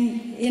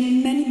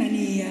 in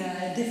many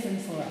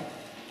different fora.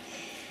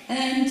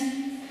 And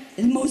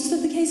in most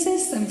of the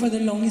cases, and for the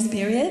longest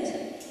period,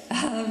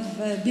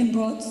 have been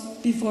brought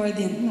before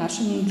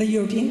the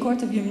European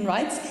Court of Human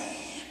Rights,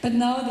 but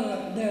now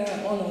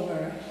they're all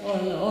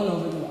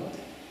over the world,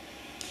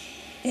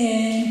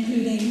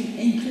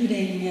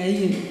 including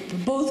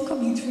both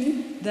coming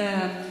through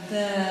the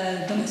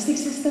domestic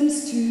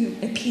systems to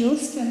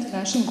appeals to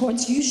international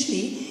courts.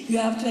 Usually, you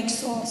have to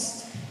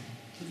exhaust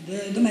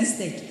the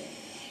domestic.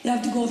 You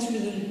have to go through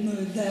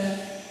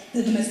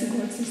the domestic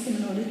court system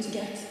in order to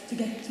get to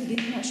the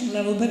international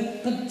level,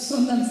 but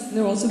sometimes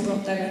they're also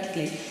brought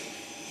directly,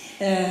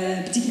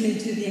 particularly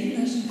to the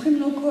International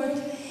Criminal Court,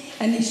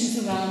 and issues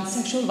around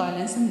sexual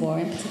violence and war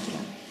in particular,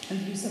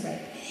 and abuse of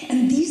rape.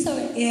 And these are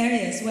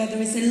areas where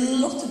there is a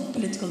lot of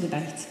political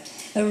debate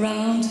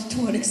around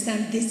to what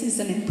extent this is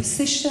an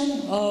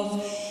imposition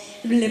of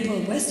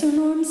liberal Western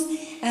norms,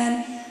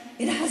 and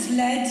it has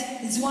led,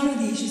 it's one of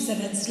the issues that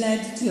has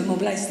led to a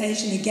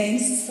mobilization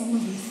against some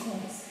of these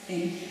courts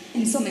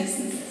in some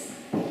instances.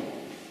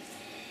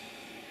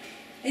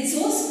 It's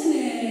also,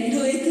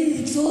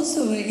 it's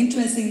also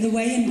interesting the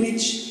way in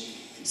which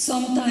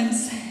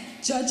sometimes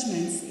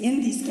judgments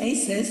in these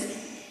cases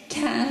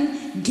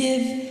can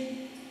give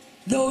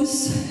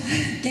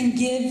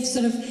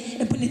sort of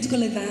a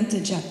political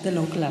advantage at the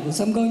local level.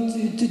 So I'm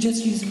going to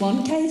just use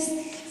one case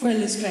for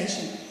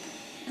illustration.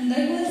 And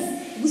that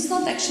it was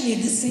not actually a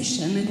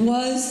decision. It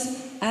was,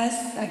 as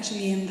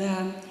actually in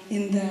the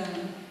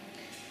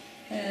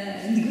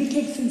Greek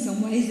case in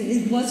some ways,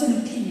 it was an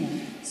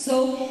opinion.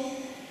 So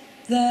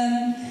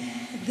the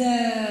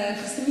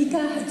Costa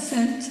Rica had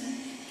sent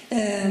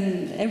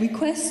a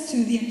request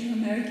to the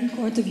Inter-American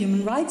Court of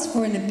Human Rights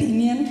for an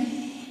opinion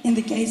in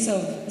the case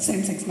of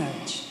same-sex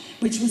marriage,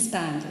 which was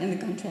banned in the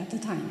country at the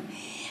time.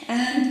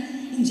 And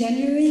in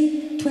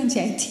January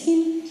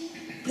 2018,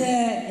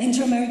 the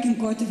Inter-American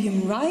Court of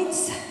Human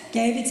Rights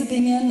gave its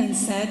opinion and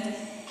said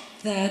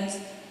that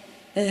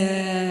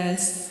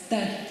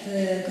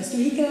Costa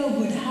Rica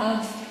would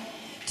have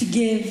to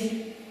give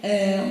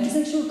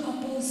homosexual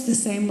couples the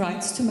same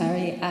rights to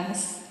marry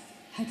as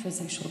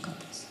heterosexual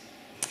couples.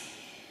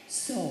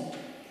 So,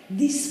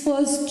 this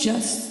was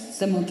just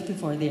the month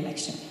before the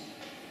election.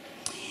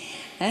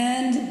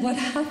 And what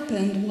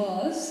happened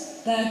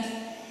was that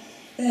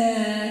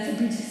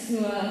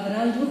Fabrizio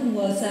Alvarado, who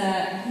was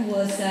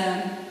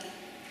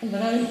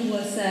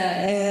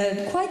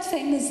a quite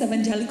famous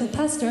evangelical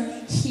pastor,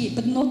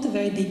 but not a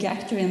very big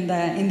actor in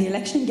the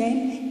election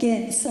game,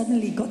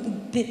 suddenly got a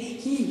bit.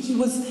 He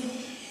was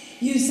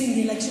using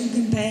the election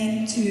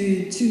campaign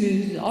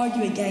to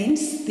argue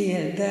against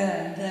the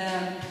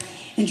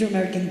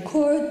Inter-American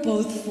Court,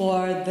 both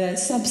for the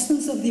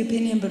substance of the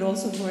opinion, but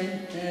also for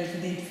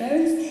the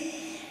interference.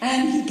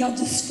 And he got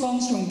a strong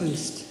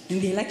boost in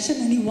the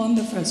election, and he won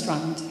the first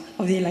round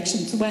of the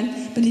election.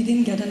 But he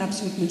didn't get an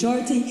absolute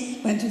majority,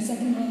 went to the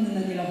second round, and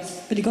then he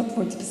lost. But he got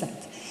 40%.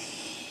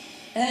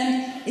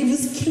 And it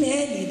was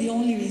clearly the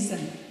only reason.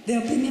 The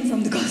opinion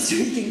from the Costa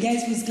Rican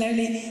case was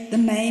clearly the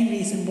main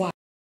reason why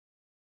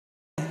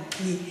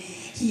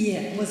he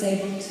was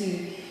able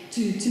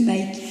to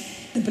make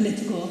the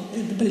political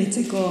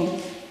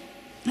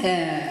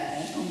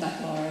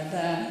comeback or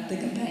the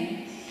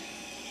campaign.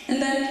 And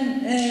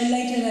then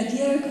later that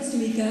year, Costa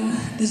Rica,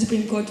 the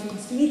Supreme Court of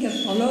Costa Rica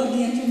followed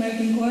the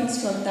Inter-American Court,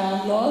 struck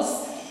down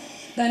laws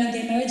banning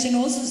gay marriage, and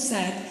also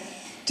said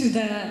to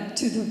the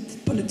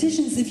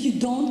politicians, if you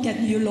don't get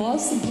new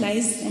laws in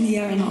place in a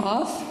year and a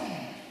half,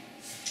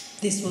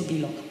 this will be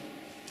law.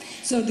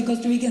 So the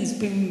Costa Rican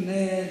Supreme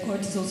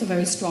Court is also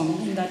very strong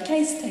in that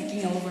case,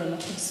 taking over a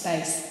lot of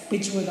space,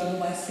 which would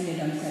otherwise be a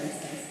democratic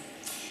space.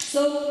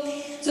 So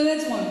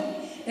that's one.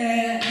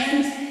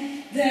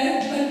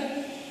 But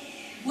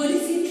what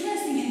is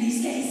interesting in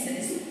these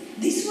cases,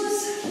 this was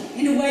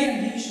in a way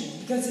unusual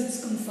because it's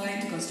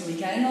confined to Costa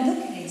Rica. Another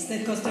case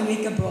that Costa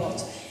Rica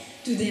brought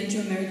to the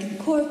Inter-American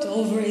Court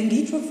over in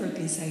vitro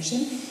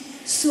fertilization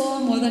saw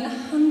more than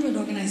 100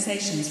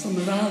 organizations from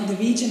around the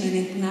region and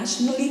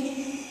internationally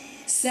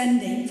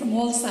sending, from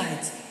all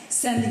sides,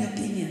 sending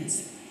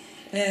opinions.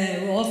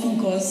 Were often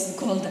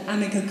called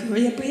amicus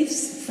curiae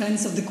briefs,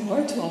 friends of the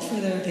court who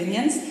offer their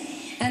opinions.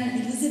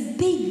 And it was a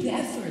big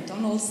effort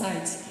on all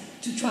sides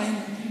to try and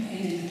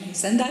campaign in the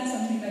case. And that's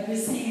something that we're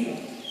seeing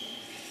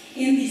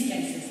in these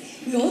cases.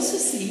 We also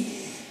see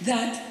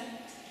that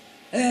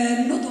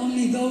not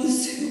only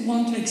those who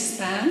want to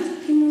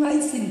expand human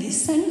rights in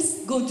this sense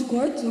go to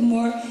court, or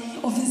more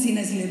often seen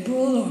as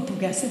liberal or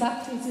progressive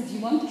actors if you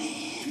want,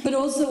 but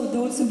also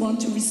those who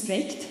want to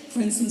restrict,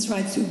 for instance,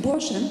 rights to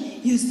abortion,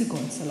 use the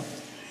courts a lot.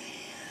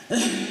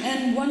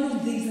 And one of the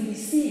things that we're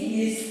seeing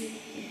is,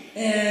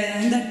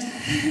 and that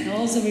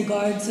also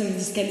regards the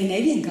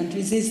Scandinavian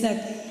countries, is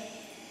that,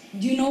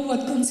 do you know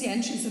what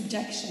conscientious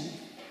objection?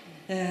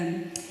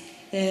 In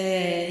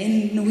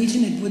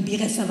Norwegian it would be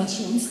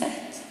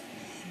reservasjonsrett,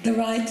 the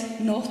right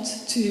not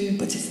to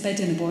participate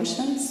in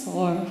abortions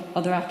or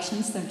other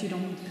actions that you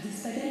don't want to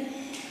participate in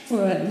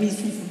for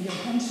reasons of your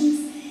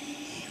conscience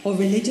or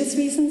religious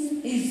reasons.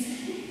 This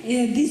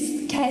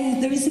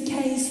case, there is a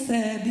case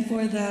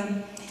before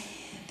the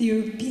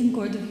European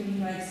Court of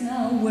Human Rights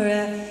now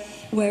where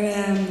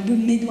a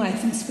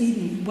midwife in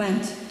Sweden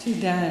went to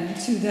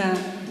the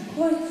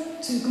court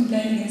to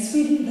complain against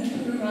Sweden that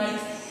her right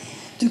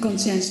to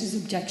conscientious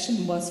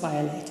objection was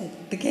violated.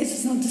 The case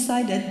is not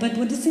decided, but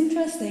what is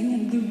interesting,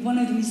 and one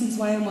of the reasons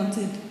why I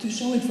wanted to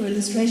show it for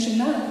illustration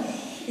now,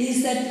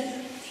 is that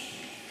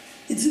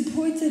it's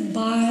supported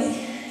by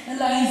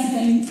Alliance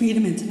Defending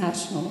Freedom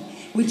International,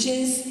 which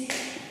is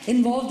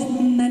involved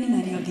in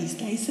many of these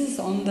cases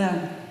on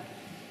the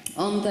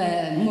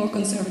more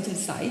conservative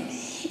side.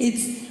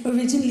 It's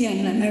originally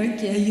an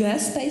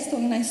US-based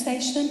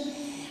organization,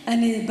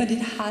 but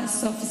it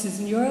has offices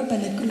in Europe,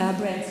 and it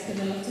collaborates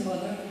with a lot of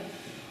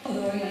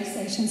other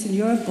organizations in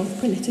Europe, both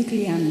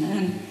politically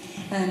and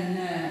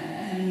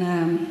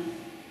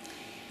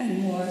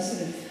more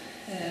sort of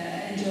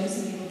NGOs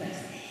and legal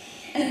based.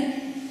 And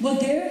what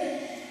they're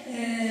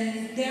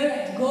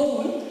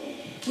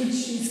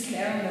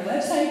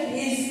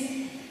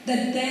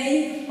that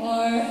they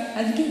are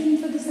advocating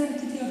for the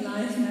sanctity of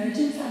life, marriage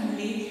and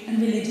family, and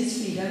religious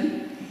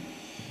freedom,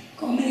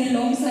 coming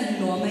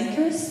alongside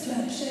lawmakers to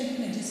help shape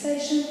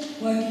legislation,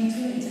 working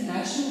through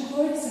international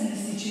courts and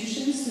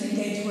institutions to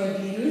engage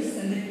world leaders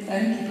and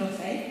people of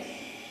faith,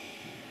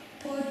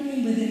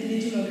 partnering with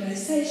individual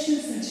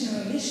organizations that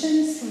share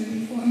visions for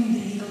reforming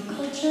the legal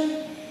culture,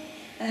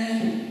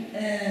 and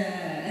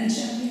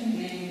championing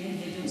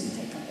individuals to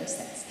take on their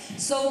steps.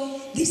 So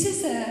this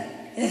is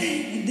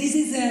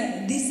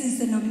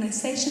an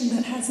organization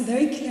that has a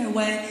very clear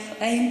way,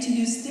 aim to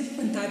use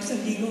different types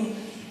of legal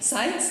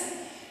sites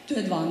to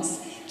advance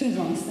their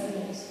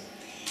laws.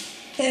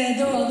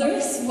 There are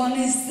others. One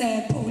is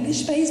a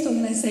Polish-based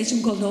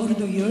organization called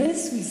Ordo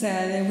Juris,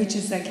 which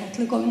is a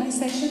Catholic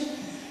organization.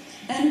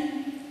 And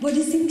what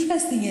is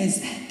interesting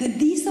is that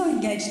these are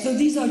engaged, so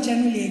these are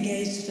generally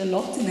engaged a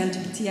lot in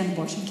LGBT and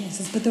abortion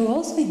cases, but they're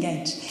also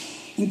engaged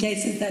in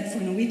cases that for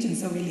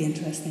Norwegians are really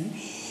interesting.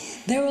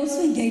 They're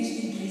also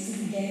engaged in cases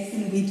against the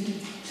Norwegian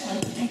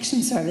child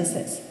protection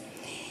services.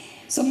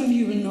 Some of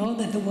you will know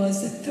that there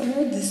was a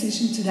third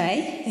decision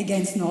today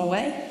against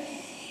Norway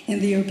in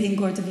the European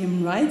Court of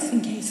Human Rights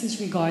in cases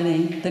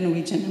regarding the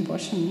Norwegian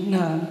abortion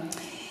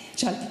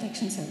child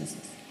protection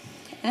services.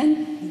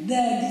 And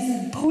this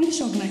is a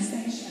Polish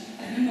organization.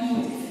 I don't know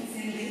if it's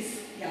in this.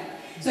 Yeah.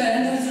 So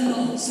and there's a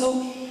lot.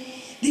 So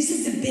this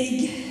is a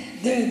big.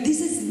 This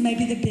is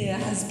maybe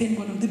has been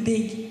one of the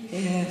big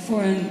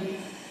foreign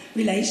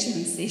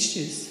relations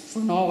issues for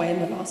Norway in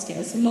the last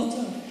years. A lot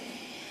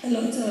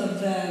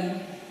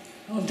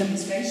of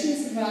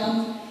demonstrations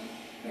around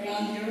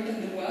Europe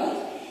and the world.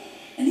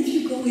 And if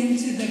you go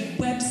into the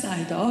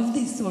website of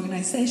this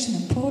organization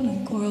in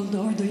Poland called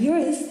Ordo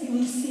Juris, you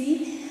will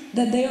see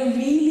that they are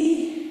really.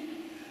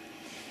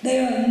 They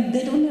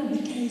don't have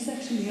the case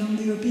actually on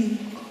the European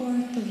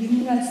Court of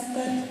Human Rights,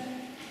 but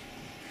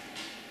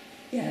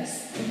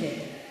yes, they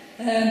did.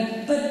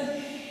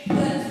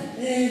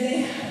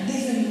 This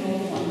is an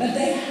old one. But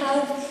they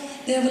have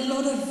a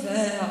lot of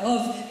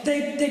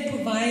they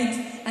provide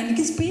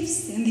amicus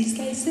briefs in these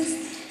cases,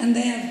 and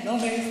they are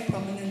very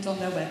prominent on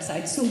their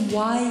website. So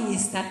why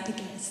is that the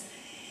case?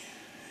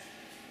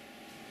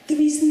 The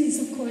reason is,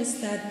 of course,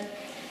 that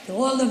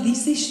all of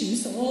these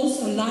issues,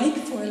 also like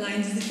for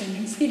Alliance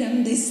Defending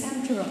Freedom, they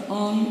center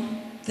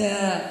on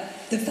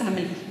the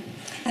family.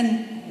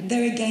 And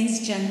they're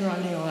against gender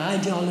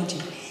ideology.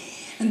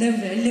 And they're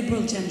very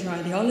liberal gender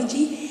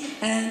ideology.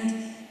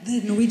 And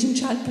the Norwegian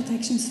Child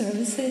Protection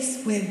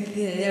Services,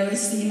 they are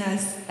seen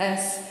as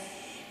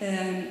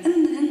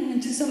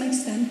and to some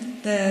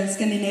extent, the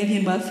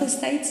Scandinavian welfare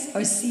states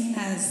are seen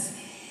as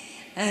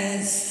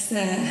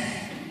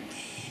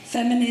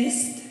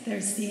feminist.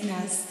 They're seen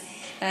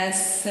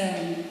as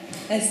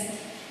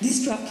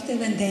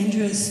destructive and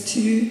dangerous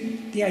to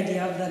the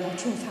idea of the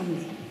natural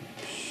family.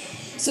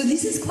 So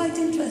this is quite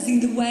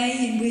interesting, the way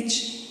in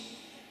which,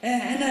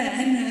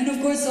 and of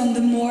course on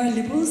the more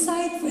liberal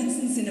side, for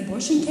instance in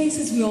abortion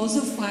cases, we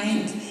also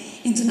find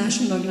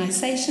international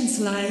organizations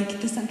like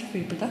the Center for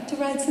Reproductive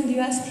Rights in the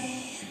US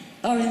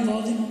are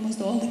involved in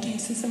almost all the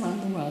cases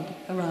around the world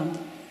around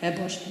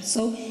abortion.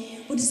 So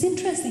what is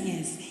interesting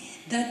is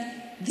that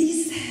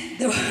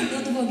there are a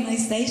lot of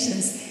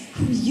organizations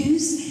who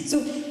use,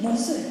 so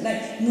most of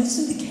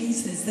the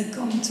cases that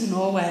come to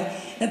Norway,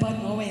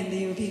 about Norway and the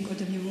European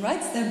Court of Human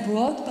Rights, they're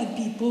brought by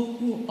people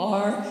who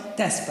are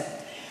desperate,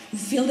 who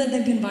feel that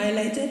they've been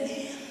violated.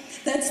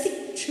 That's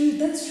true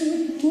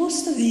with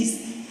most of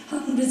these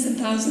hundreds and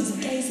thousands of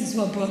cases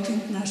who are brought to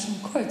international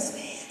courts.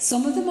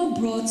 Some of them are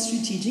brought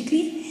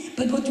strategically,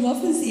 but what you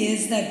often see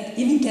is that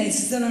even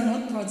cases that are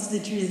not brought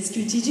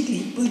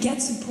strategically will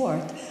get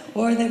support,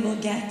 or they will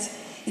get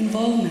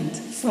involvement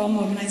from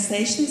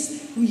organizations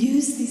who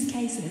use these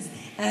cases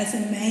as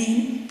a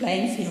main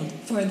playing field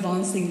for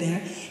advancing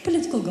their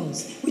political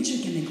goals, which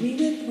you can agree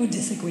with or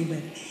disagree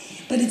with.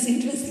 But it's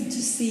interesting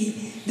to see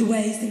the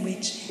ways in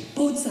which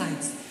both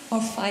sides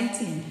are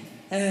fighting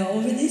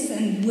over this,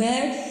 and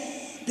where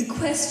the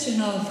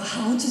question of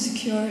how to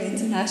secure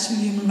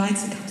international human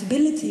rights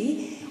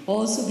accountability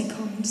also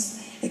becomes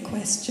a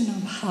question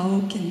of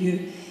how can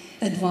you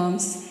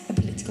advance a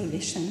political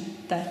vision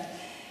that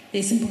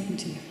is important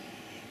to you.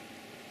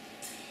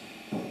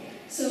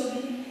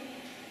 So,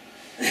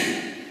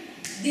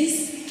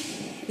 this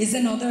is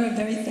another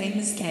very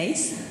famous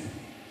case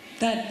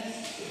that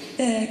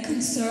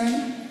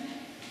concerned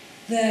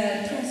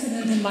the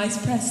president and vice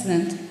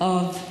president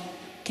of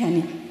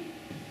Kenya.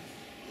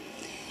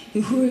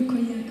 Uhuru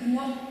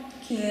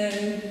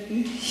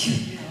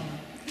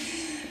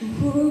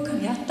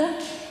Kenyatta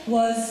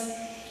was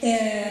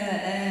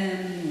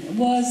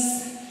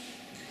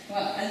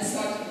well, I'll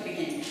start at the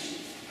beginning.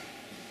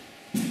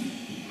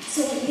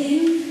 So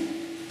in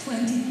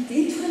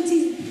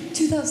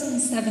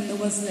 2007 there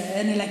was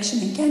an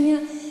election in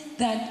Kenya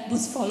that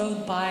was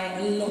followed by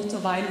a lot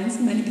of violence,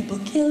 many people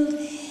killed,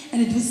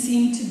 and it was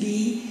seen to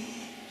be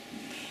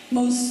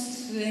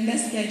most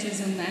investigators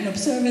and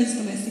observers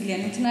domestically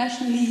and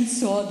internationally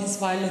saw this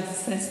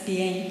violence as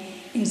being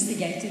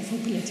instigated for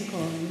political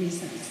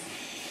reasons.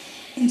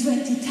 In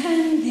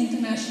 2010, the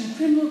International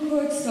Criminal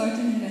Court started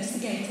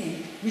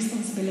investigating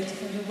responsibility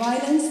for the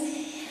violence,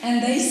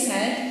 and they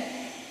said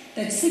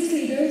that 6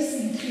 leaders,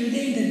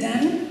 including the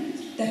then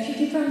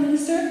Deputy Prime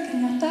Minister,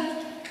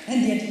 Kenyatta,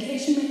 and the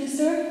Education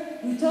Minister,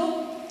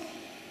 Ruto,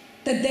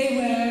 that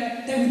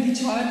they would be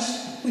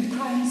charged with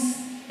crimes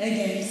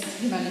against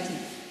humanity.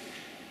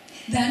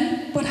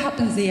 Then, what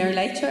happens a year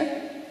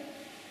later?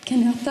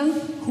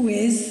 Kenyatta, who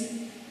is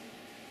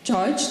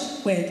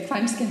charged with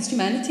crimes against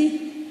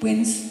humanity,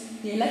 wins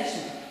the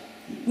election.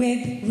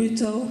 With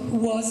Ruto, who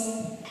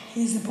was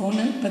his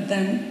opponent, but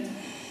then,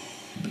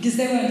 because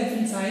they were on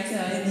different sides in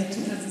the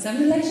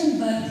 2007 election,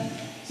 but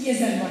he is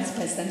then vice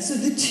president. So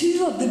the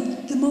two of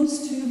the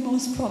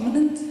most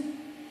prominent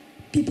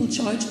people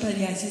charged by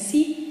the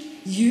ICC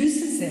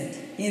uses it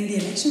in the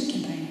election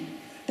campaign.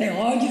 They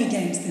argue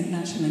against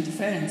international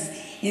interference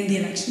in the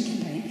election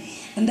campaign.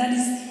 And that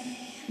is,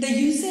 they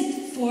use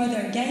it for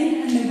their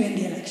gain and they win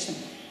the election.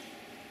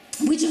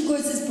 Which of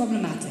course is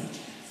problematic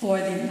for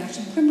the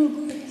International Criminal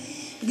Court,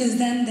 because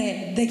then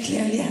they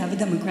clearly have a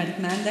democratic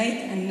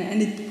mandate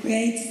and it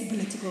creates a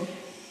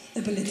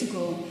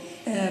political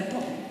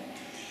problem.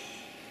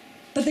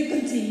 But they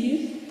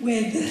continue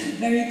with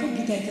very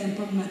complicated and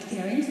problematic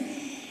hearings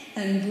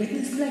and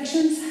witness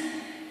collections.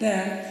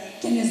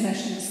 Kenya's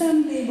National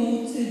Assembly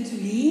voted to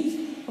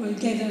leave, or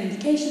gave their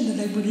indication that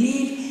they would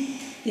leave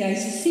the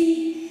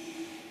ICC.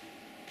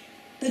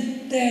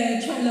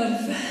 The trial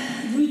of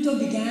Ruto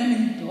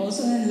began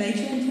also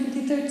later in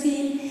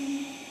 2013.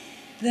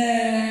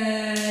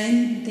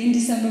 In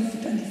December of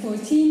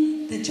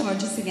 2014, the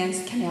charges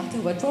against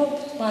Kenyatta were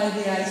dropped by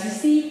the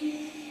ICC.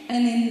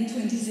 And in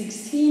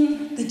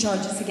 2016, the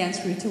charges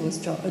against Ruto was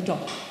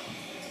dropped.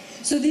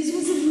 So this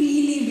was a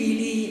really,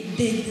 really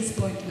big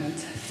disappointment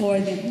for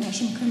the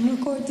International Criminal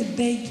Court, a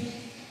big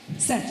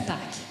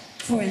setback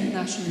for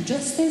international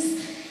justice.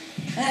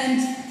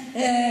 And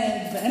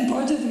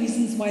part of the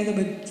reasons why they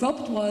were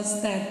dropped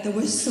was that there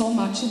was so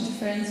much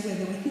interference with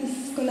the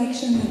witness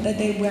collection that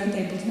they weren't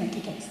able to make a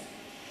case.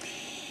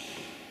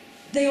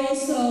 They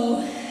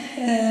also,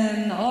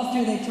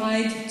 after they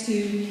tried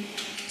to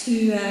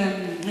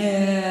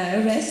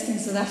arrest in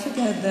South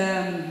Africa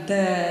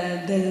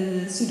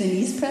the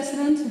Sudanese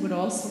president, who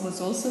was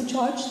also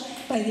charged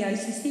by the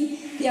ICC,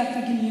 the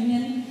African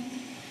Union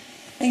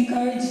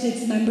encouraged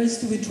its members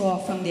to withdraw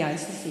from the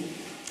ICC.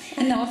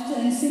 And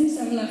since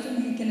several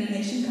African and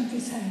Asian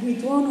countries have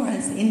withdrawn or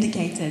has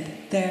indicated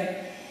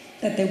that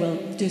they will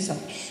do so.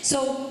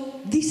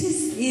 So this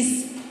is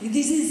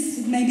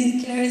maybe the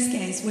clearest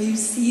case where you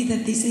see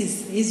that this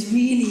is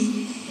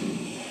really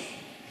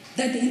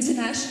that the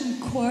international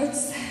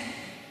courts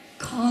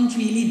can't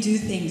really do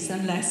things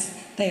unless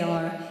they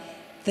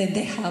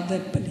have a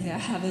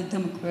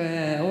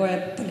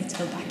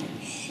political backing.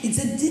 It's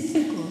a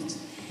difficult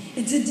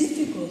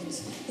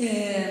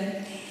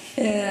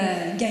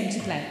game to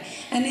play,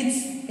 and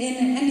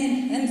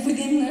for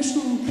the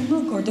International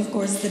Criminal Court, of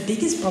course, the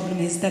biggest problem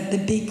is that the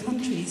big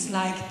countries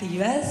like the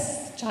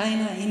US,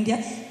 China,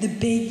 India,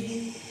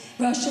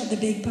 Russia, the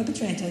big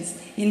perpetrators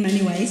in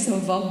many ways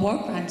of war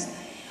crimes,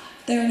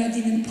 they are not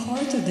even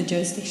part of the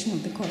jurisdiction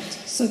of the court,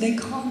 so they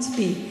can't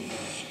they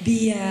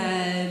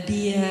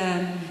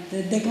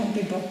can't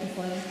be brought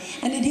before them,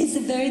 and it is a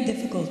very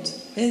difficult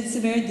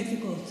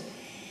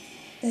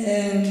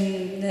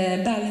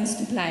balance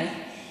to play,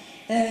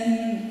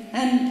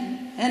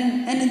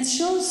 and it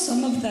shows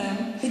some of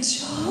them. It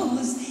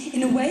shows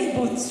in a way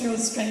both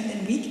shows strength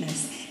and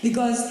weakness,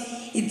 because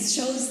it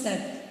shows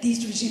that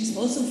these regimes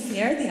also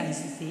fear the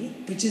ICC,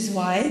 which is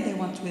why they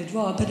want to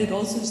withdraw, but it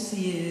also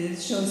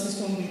shows a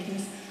strong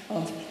weakness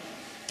of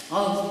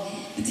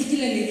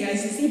particularly the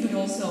ICC, but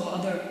also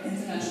other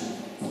international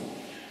courts.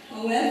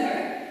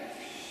 However,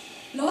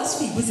 last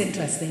week was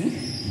interesting,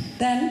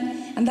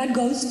 and that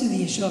goes to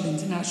the issue of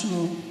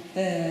international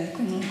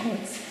criminal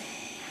courts,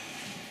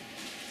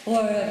 or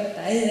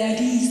at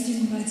least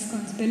human rights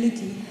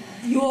accountability.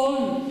 You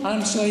all,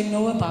 I'm sure,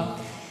 know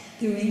about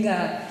the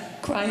Rohingya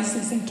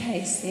crisis and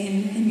case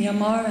in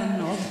Myanmar,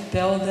 and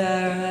all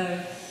the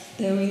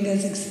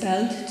Rohingyas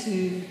expelled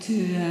to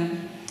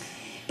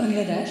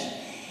Bangladesh.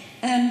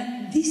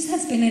 And this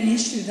has been an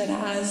issue that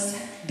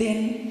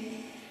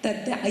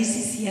the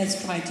ICC has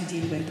tried to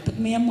deal with, but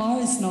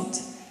Myanmar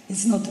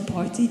is not a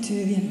party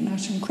to the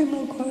International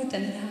Criminal Court,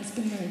 and it has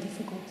been very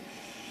difficult.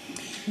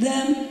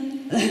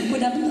 Then,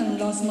 what happened on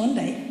last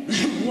Monday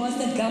was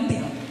that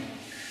Gambia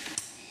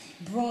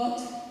brought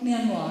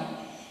Myanmar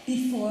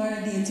before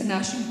the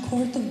International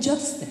Court of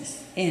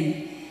Justice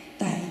in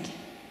The Hague,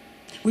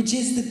 which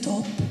is the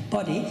top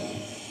body,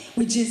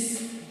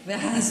 that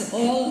has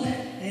all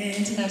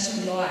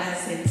international law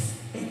as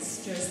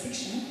its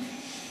jurisdiction,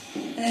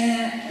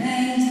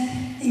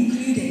 and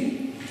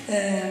including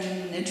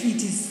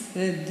treaties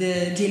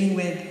dealing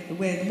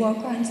with war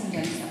crimes and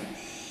genocide.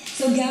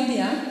 So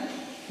Gambia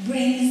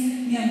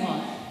brings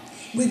Myanmar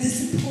with the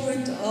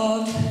support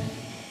of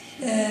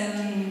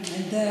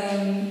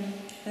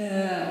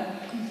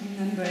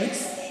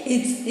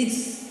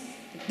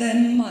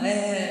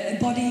a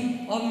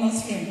body of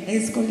Muslim,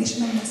 a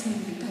coalition of Muslim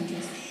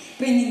countries,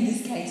 bringing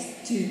this case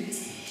to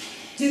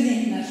the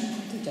International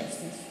Court of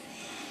Justice.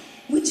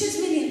 Which is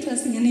really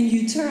interesting and a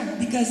new turn,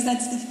 because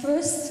that's the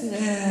first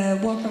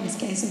war crimes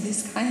case of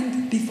this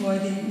kind before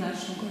the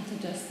International Court of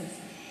Justice.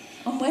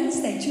 On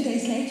Wednesday, 2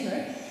 days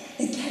later,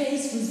 a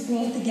case was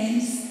brought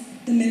against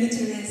the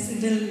military and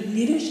civil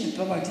leadership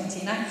of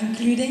Argentina,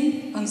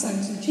 including Aung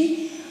San Suu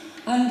Kyi,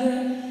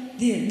 under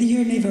the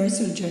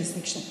universal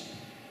jurisdiction.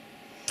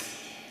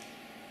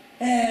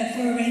 For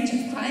a range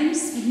of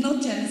crimes, but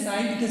not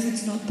genocide, because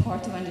it's not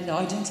part of the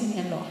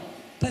Argentinian law.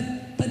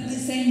 But the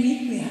same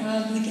week we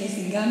have the case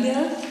in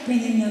Gambia,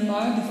 bringing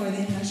Myanmar before the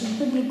International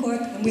Criminal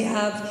Court, and we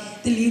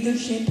have the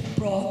leadership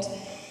brought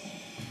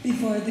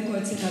before the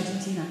courts in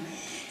Argentina.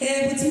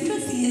 What's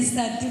interesting is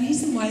that the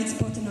reason why it's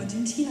brought in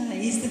Argentina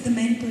is that the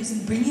main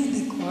person bringing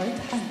the court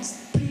had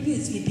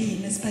previously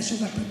been a special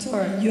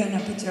rapporteur, UN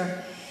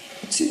rapporteur,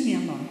 to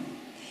Myanmar,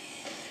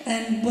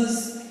 and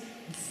was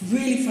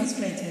really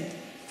frustrated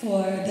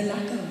for the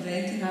lack of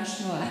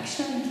international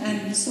action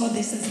and saw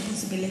this as a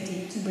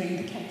possibility to bring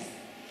the case.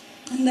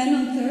 And then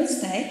on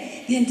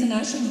Thursday, the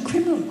International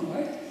Criminal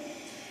Court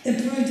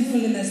approved a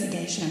full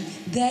investigation.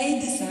 They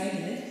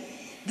decided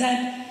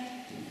that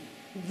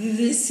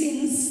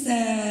since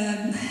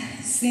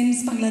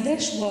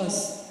Bangladesh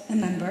was a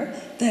member,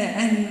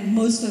 and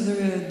most of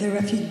the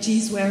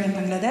refugees were in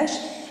Bangladesh,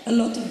 a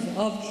lot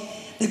of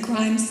the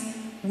crimes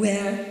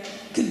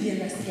could be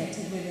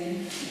investigated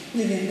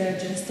within their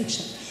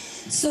jurisdiction.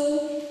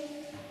 So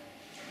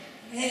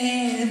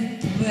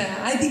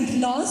I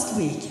think last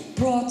week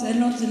brought a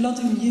lot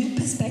of new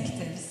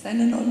perspectives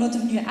and a lot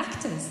of new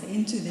actors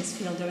into this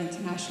field of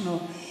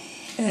international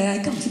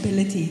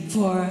accountability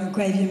for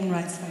grave human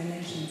rights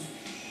violations.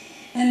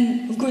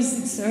 And of course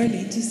it's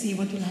early to see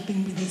what will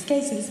happen with these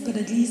cases, but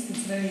at least it's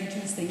very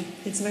interesting.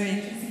 It's very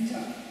interesting to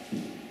us.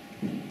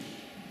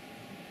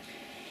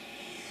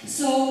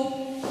 So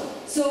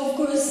of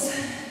course,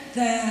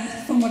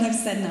 from what I've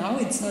said now,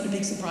 it's not a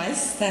big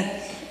surprise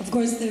that, of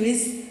course, there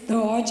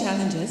are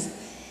challenges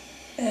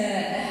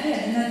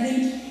ahead, and I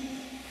think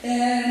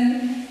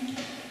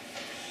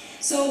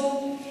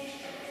so.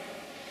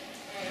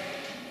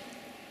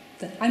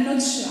 I'm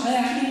not sure.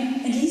 I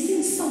mean, at least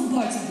in some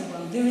parts of the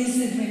world, there is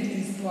a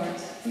dwindling support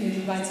for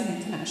human rights and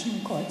international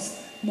courts.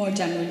 More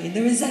generally, it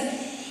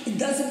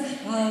doesn't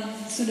have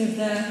sort of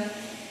the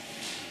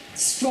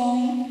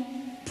strong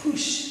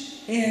push.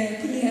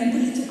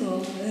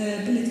 Political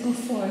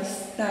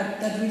force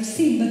that we've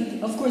seen,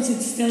 but of course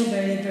it's still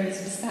very, very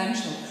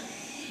substantial.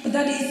 But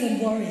that is a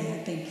worry,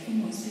 I think, for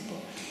most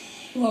people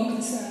who are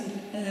concerned.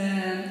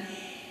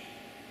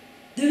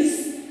 There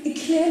is a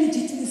clear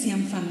legitimacy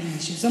on funding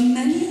issues. So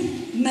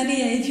many,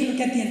 if you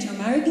look at the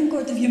Inter-American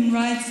Court of Human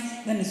Rights,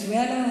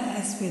 Venezuela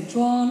has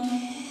withdrawn.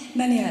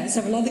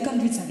 Several other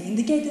countries have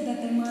indicated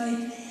that they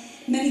might.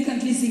 Many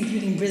countries,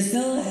 including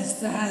Brazil,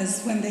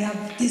 has when they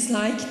have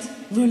disliked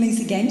rulings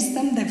against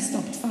them, they've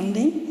stopped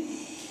funding.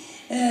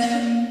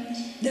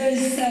 There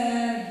is,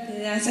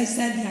 as I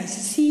said, the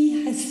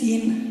ICC has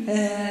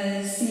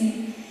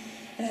seen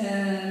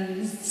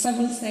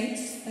several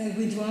states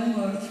withdrawing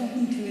or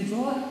threatening to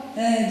withdraw.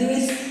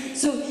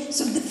 So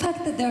the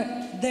fact that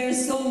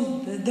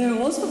they're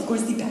also, of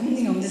course,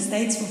 depending on the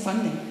states for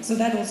funding. So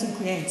that also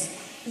creates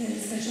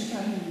special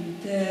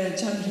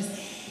challenges.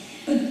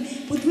 But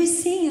what we're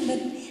seeing,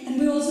 and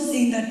we're also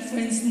seeing that, for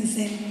instance,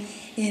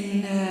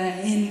 in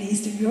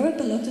Eastern Europe,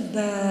 a lot of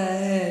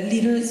the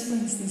leaders, for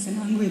instance, in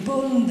Hungary,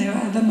 Poland, they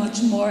have a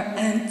much more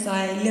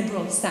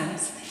anti-liberal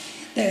stance.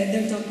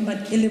 They're talking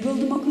about illiberal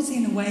democracy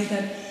in a way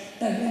that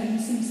we haven't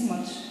seen so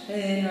much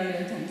in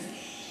earlier times.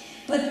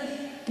 But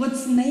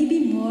what's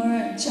maybe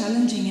more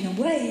challenging in a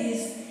way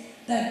is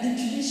that the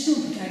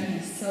traditional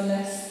protagonists are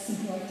less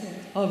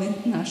supportive of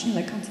international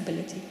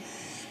accountability.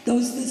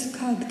 Those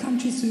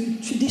countries who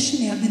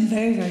traditionally have been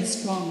very, very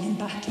strong in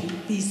backing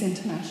these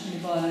international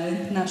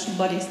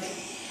bodies.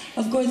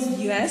 Of course, the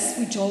US,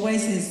 which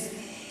always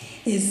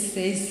is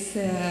a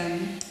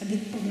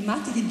bit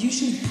problematic, it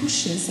usually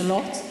pushes a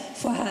lot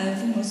for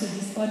most of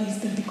these bodies,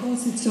 but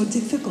because it's so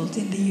difficult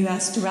in the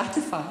US to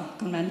ratify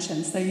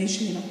conventions, they're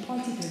usually not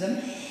party to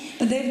them.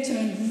 But they've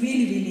turned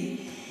really, really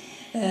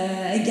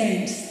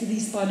against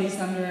these bodies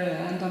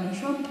under Donald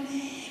Trump.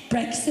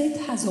 Brexit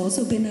has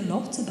also been a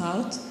lot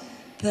about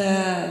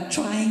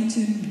trying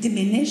to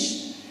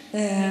diminish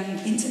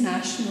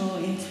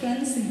international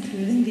influence,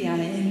 including the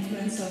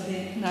influence of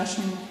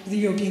the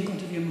European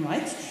Court of Human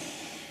Rights.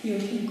 The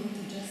European Court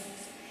of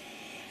Justice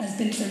has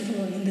been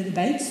central in the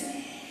debates,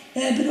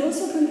 but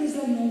also countries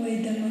like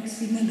Norway, Denmark,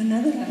 Sweden, and the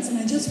Netherlands. And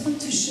I just want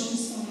to show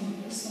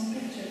some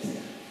pictures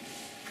here.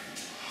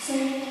 So,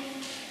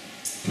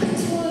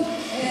 it's called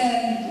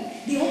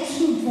the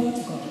optional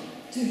protocol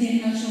to the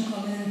International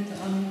Covenant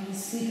on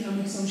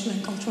Economic, Social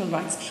and Cultural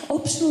Rights.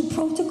 Optional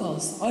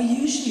protocols are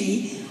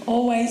usually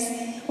always,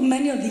 or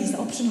many of these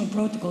optional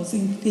protocols,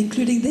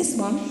 including this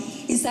one,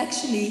 is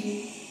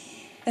actually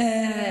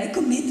a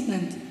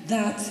commitment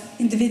that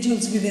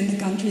individuals within the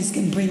countries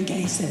can bring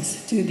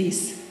cases to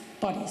these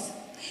bodies.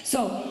 So,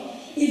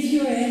 if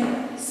you're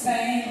in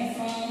Spain or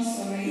France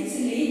or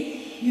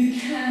Italy, you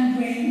can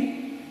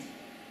bring,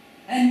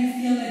 and you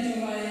feel that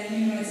your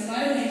human rights are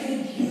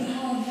violated, you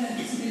have the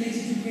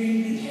possibility to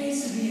bring the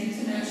case to the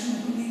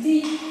International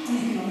Committee on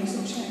Economic,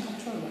 Social and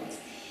Cultural Rights.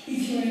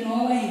 If you're in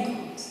Norway, you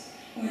can't,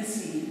 or in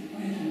Sweden,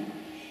 or in Denmark.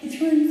 If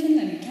you're in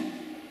Finland, you can.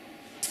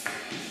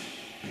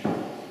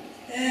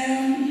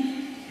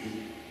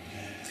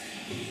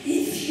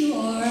 If you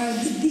are,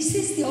 this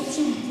is the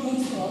optional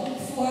protocol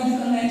for the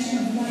Convention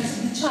on the Rights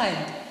of the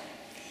Child.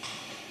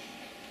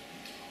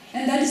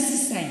 And that is the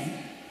same.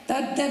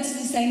 That's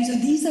the same. So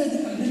these are the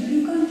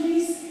blue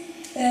countries.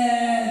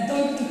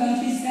 Dark blue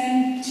countries,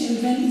 then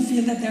children who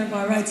feel that their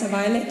rights are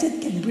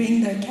violated can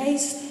bring their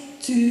case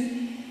to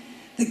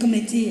the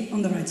Committee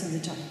on the Rights of the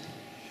Child.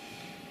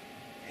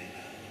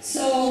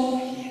 So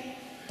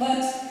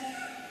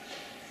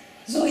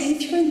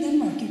if you're in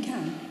Denmark, you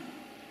can.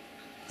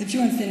 If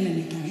you're in Finland,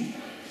 you can.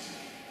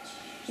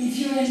 If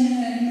you're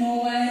in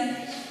Norway,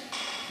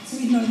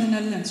 Sweden or the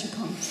Netherlands, you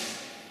can't.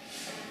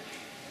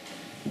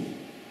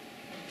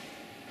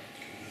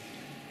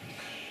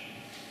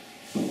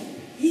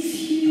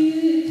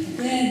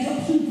 The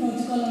adoption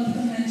protocol on the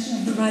Convention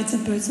of the Rights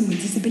of Persons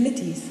with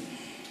Disabilities.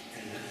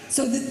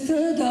 So the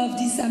 3rd of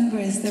December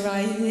is the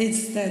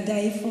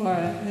day for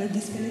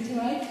disability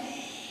right.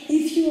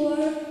 If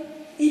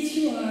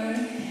you are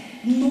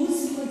in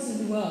most parts of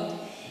the world,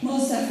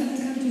 most African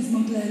countries,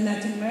 most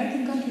Latin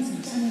American countries,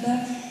 in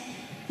Canada,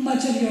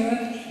 much of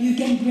Europe, you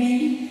can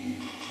bring,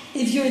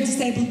 if you're a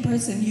disabled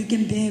person, you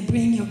can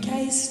bring your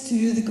case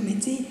to the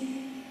Committee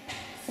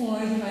for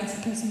the Rights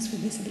of Persons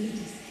with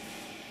Disabilities.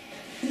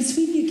 In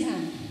Sweden you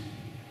can.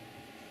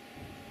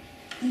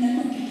 In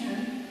Denmark you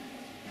can.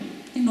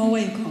 In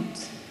Norway you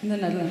can't. In the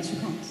Netherlands you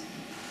can't.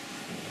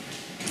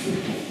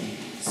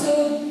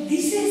 So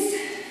this is,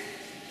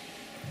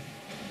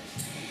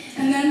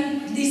 and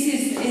then this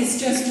is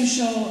just to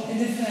show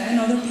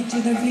another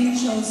picture that really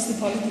shows the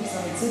politics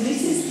of it. So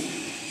this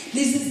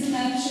is the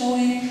map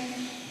showing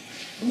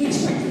which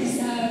countries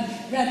have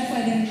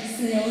ratified and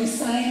or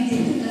signed the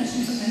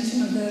International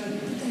Convention of the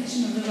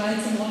Protection of the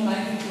Rights of all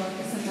migrant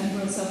workers and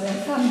members of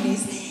their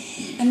families.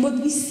 And what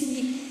we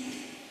see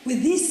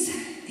with this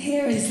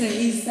here is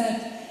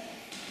that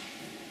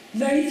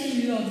very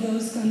few of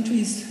those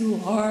countries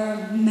who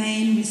are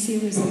main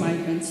receivers of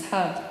migrants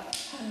have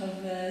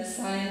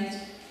signed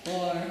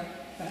or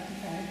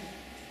ratified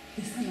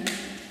this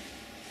convention.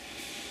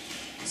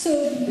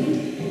 So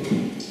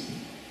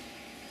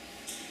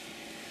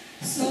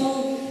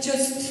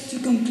just to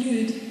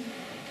conclude,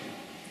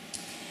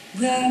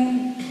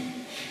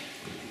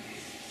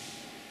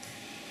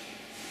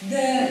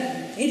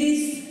 it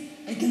is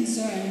a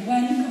concern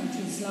when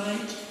countries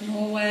like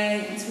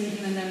Norway and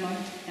Sweden and Denmark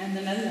and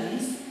the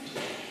Netherlands,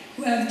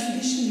 who have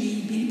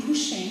traditionally been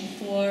pushing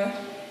for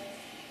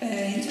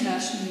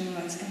international human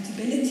rights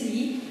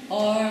accountability,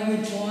 are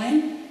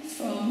withdrawing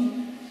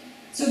from.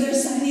 So they're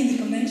signing the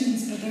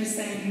conventions, but they're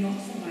saying not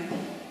for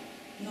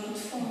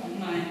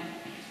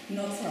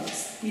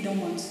us. We don't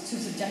want to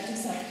subject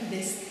ourselves to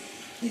this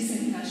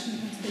international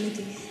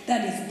accountability.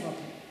 That is a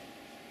problem.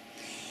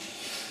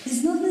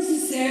 It's not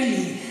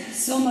necessarily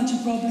so much a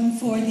problem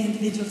for the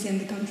individuals in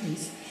the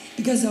countries,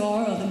 because there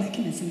are other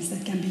mechanisms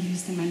that can be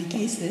used in many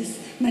cases.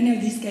 Many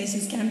of these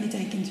cases can be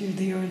taken to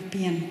the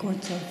European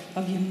Court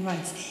of Human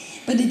Rights.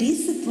 But it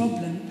is a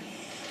problem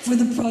for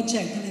the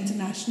project of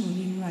international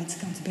human rights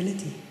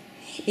accountability.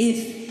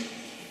 If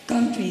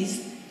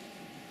countries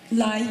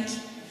like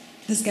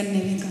the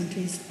Scandinavian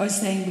countries are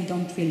saying we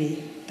don't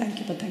really, thank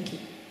you, but thank you.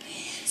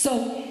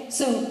 So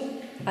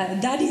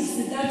that is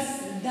a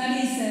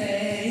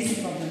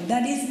problem.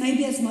 That is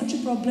maybe as much a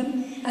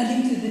problem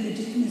adding to the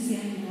legitimacy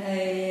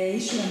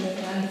issue and the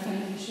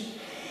funding issue.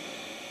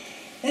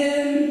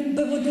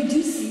 But what we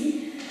do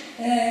see,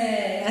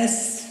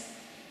 as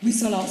we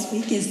saw last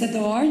week, is that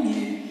there are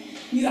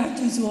new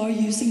actors who are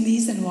using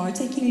these and who are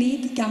taking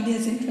lead. Gambia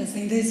is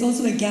interesting. There's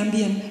also a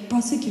Gambian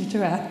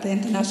prosecutor at the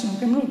International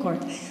Criminal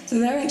Court. So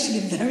they're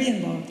actually very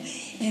involved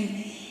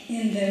in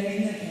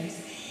the case.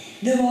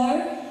 There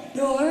are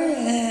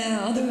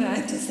other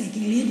actors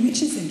taking lead,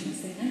 which is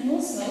interesting. And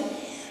also,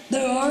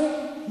 there are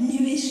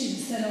new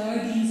issues that are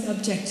being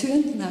subject to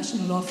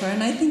international lawfare.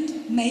 And I think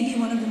maybe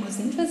one of the most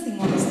interesting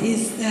ones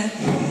is the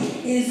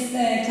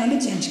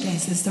climate change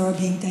cases that are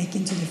being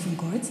taken to different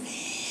courts.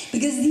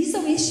 Because these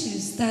are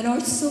issues that are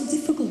so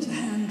difficult to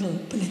handle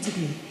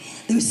politically.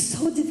 They're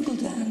so difficult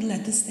to handle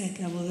at the state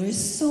level. There is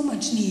so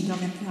much need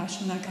of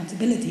international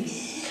accountability.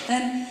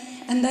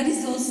 And that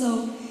is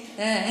also,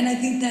 and I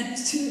think that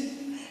to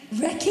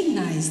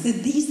recognize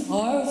that these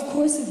are, of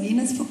course,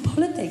 arenas for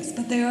politics,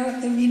 but they are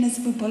arenas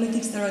for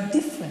politics that are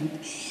different,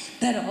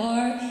 that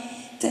are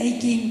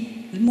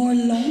taking more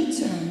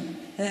long-term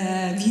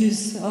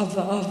views of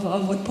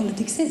what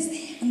politics is,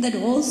 and that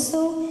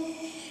also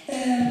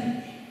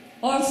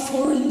are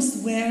forums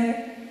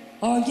where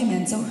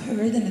arguments are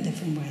heard in a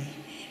different way,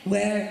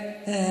 where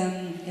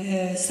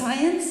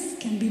science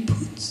can be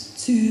put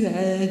to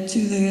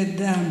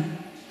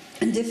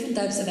and different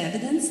types of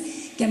evidence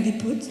can be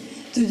put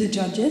to the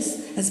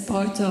judges as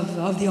part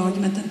of the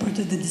argument and part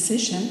of the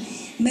decision,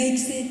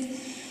 makes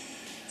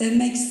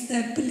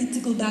the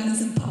political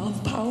balance of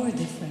power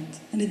different,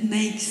 and it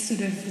makes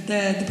sort of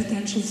the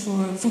potential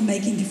for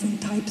making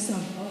different types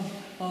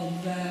of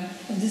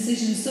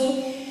decisions.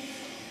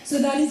 So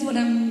that is what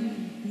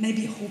I'm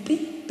maybe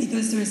hoping,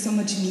 because there is so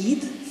much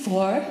need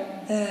for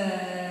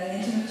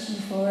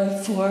international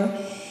for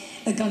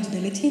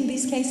accountability in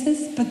these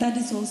cases. But that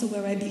is also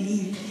where I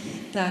believe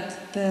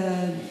that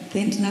the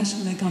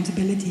international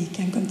accountability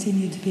can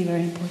continue to be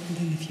very important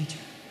in the future.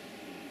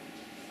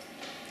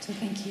 So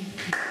thank you.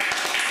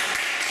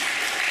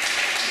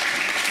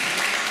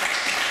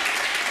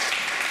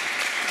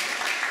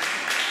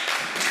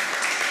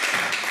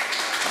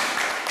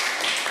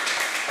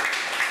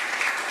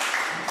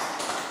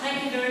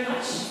 Thank you very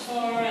much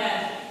for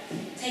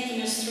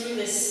taking us through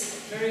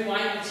this very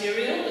wide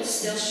material, but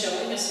still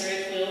showing us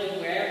very clearly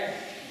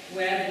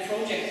where the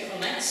project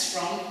connects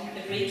from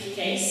the Greek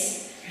case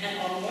and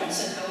onwards,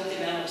 and how it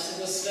develops.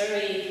 It was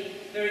very,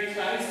 very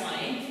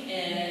clarifying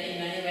in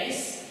many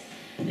ways.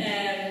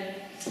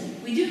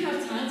 We do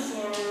have time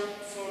for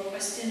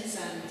questions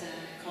and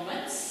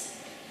comments.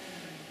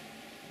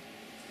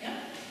 Yeah.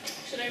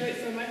 Should I wait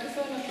for a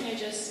microphone, or can I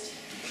just?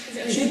 Is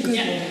it Should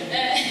okay?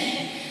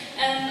 Yeah.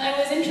 I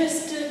was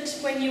interested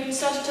when you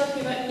started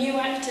talking about new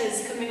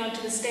actors coming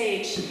onto the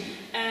stage.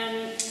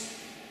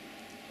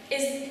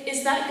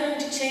 Is that going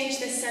to change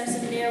this sense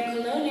of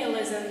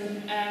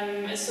neo-colonialism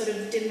as sort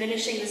of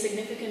diminishing the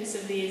significance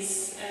of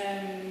these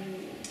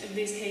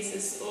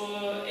cases,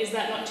 or is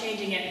that not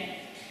changing it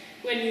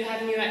when you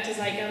have new actors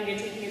like Gambia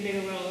taking a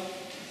bigger role?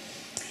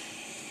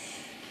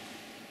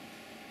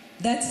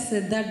 That's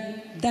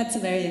a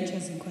very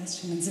interesting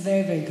question. It's a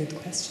very, very good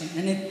question,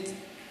 and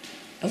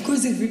of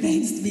course, it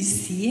remains to be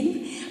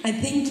seen. I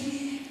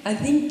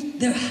think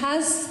there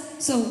has.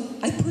 So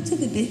I put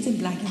it a bit in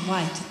black and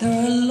white. There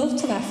are a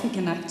lot of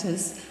African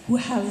actors who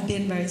have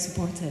been very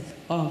supportive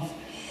of,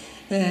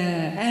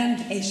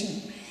 and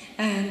Asian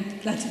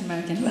and Latin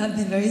American, who have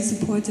been very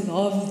supportive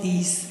of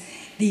these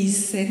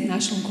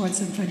international courts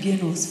and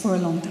tribunals for a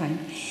long time.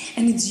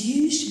 And it's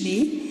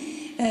usually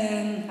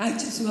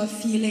actors who are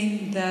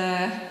feeling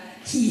the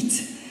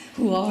heat,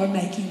 who are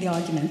making the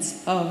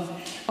arguments of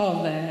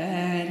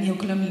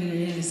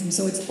neocolonialism.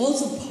 So it's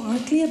also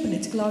partly a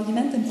political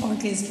argument and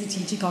partly a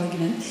strategic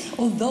argument,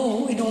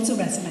 although it also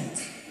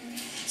resonates.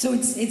 So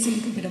it's a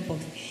little bit of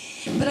both.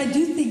 But I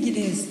do think it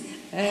is,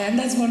 and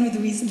that's one of the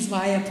reasons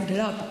why I put it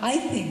up. I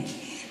think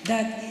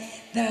that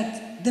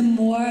the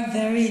more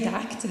varied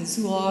actors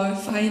who are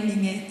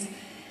finding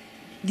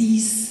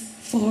these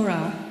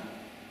fora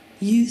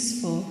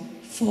useful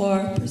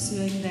for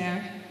pursuing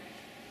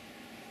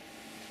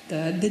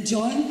the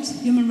joint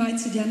human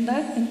rights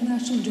agenda,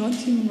 international joint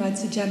human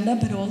rights agenda,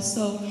 but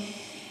also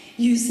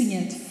using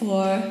it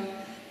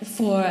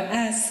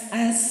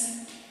as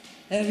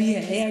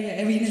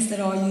arenas that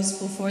are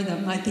useful for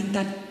them. I think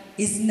that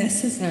is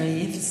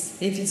necessary if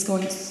it's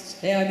going to.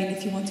 I mean,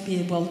 if you want to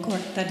be a world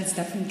court, that is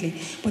definitely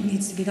what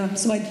needs to be done.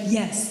 So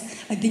yes,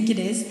 I think it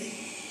is.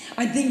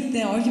 I think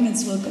the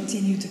arguments will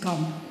continue to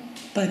come,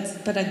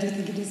 but I do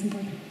think it is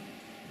important.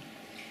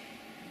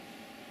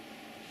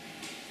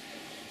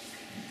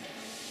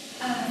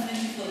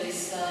 Thank you for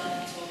this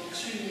talk,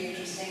 extremely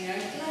interesting. I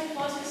would like to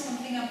ask you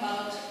something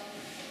about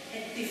a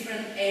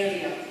different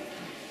area,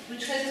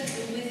 which has to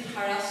do with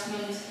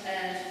harassment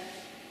and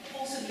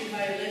possibly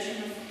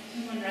violation of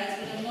human rights,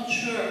 but I'm not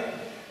sure,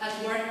 at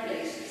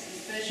workplaces,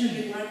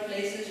 especially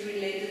workplaces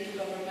related to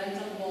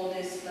governmental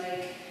bodies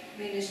like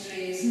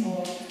ministries,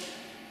 or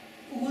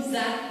would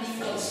that be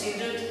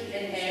considered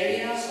an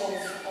area of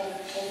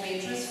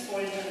interest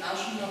for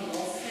international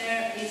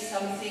lawfare? Is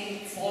something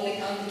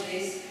falling under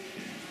this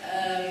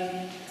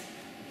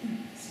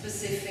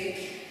specific?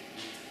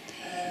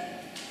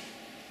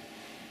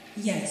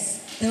 Yes,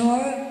 there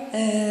are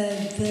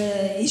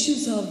the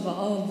issues of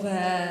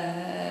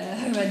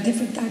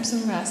different types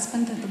of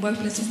harassment at the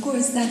workplace. Of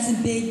course, that's a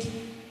big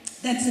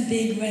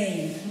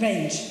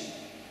range.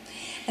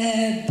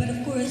 But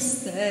of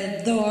course,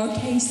 there are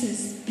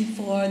cases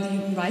before the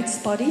human rights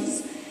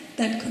bodies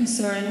that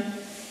concern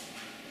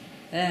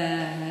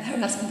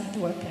harassment at the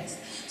workplace.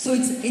 So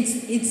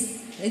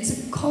it's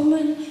a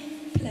common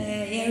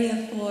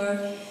area for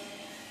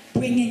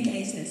bringing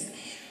cases.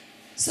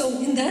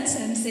 So in that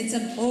sense, it's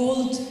an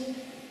old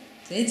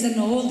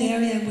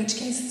area in which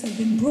cases have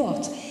been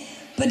brought.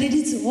 But it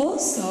is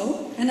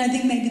also, and I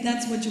think maybe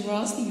that's what you were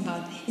asking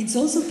about, it's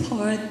also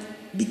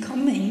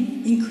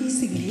becoming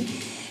increasingly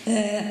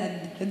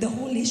the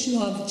whole issue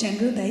of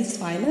gender-based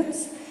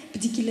violence,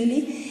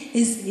 particularly,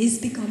 is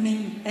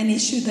becoming an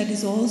issue that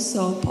is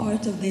also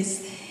part of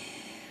this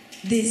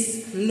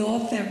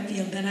lawfare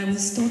field that I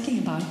was talking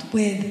about,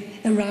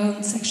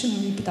 around sexual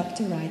and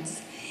reproductive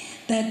rights.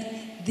 That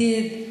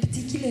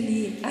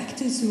particularly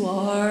actors who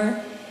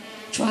are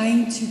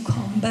trying to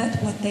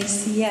combat what they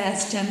see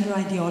as gender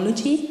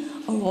ideology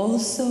are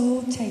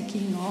also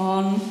taking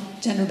on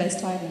gender-based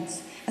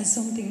violence as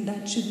something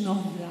that should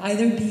not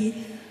either be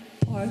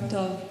part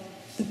of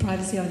the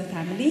privacy of the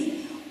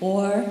family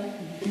or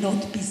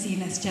not be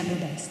seen as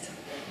gender-based.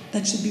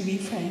 That should be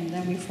reframed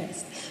and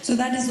rephrased. So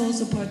that is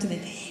also part of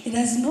it. It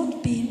has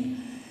not been,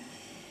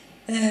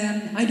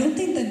 I don't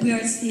think that we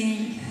are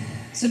seeing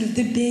sort of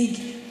the big,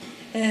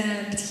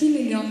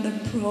 particularly on the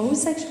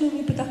pro-sexual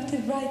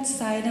reproductive rights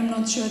side, I'm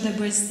not sure that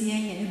we're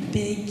seeing a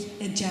big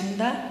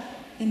agenda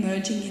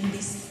emerging in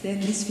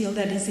this field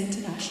that is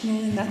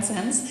international in that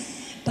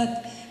sense.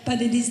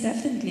 But it is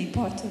definitely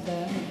part of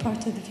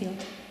the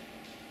field.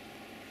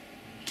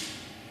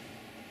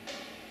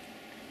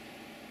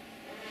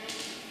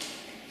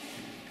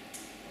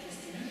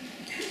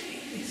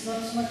 It's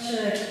not so much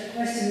a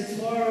question, it's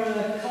more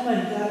a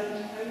comment.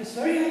 I was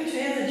very happy to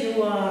hear that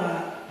you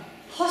are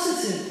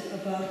positive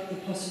about the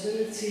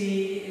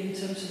possibility in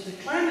terms of the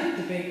climate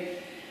debate,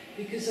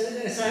 because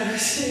as I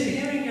was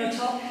hearing your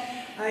talk,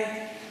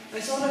 I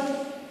sort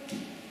of,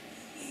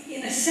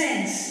 in a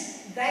sense,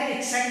 that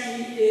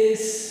exactly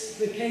is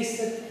the case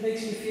that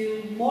makes me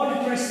feel more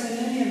depressed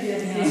than any of the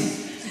other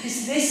cases.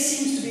 Because this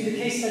seems to be the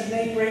case that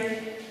may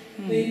break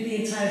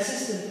the entire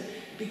system,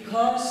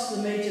 because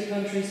the major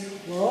countries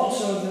were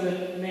also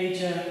the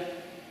major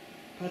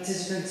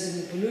participants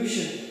in the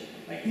pollution,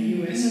 like the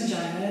US and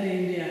China and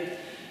India,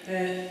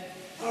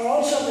 are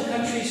also the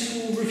countries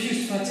who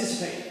refuse to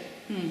participate.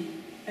 And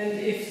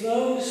if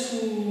those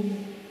who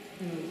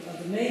are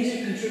the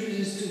major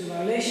contributors to the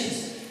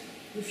violations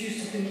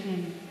refuse to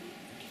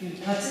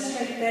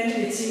participate, then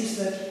it seems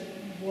that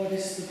what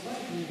is the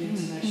point with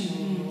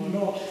international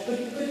law?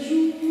 But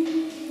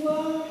you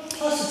are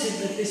positive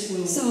that this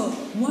will... So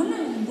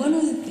one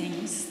of the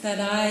things that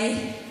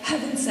I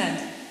haven't said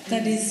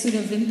that is sort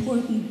of an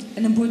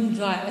important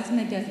driver,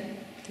 maybe I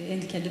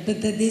indicated,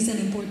 but that is an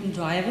important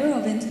driver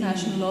of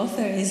international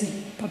lawfare is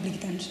public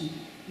attention.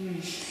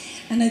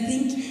 And I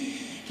think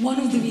one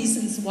of the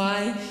reasons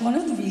why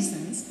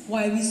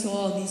we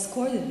saw these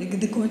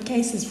court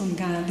cases from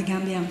the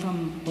Gambia and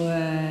from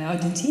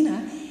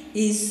Argentina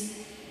is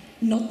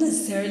not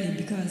necessarily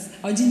because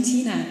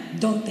Argentina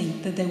don't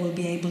think that they will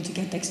be able to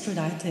get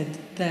extradited,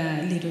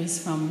 the leaders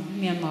from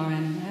Myanmar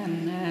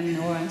and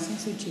Aung San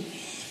Suu Kyi,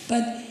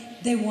 but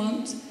they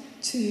want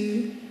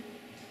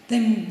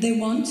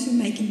to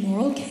make a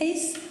moral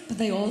case, but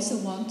they also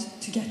want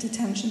to get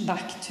attention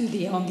back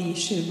on the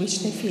issue, which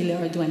they feel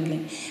are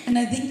dwindling. And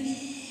I think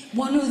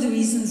one of the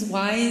reasons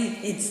why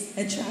it's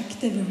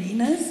attractive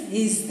arenas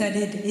is that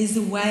it is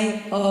a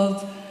way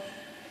of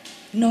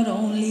not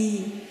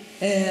only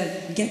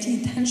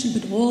getting attention,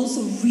 but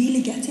also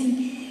really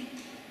getting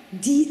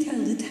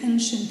detailed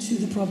attention to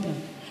the problem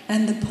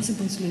and the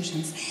possible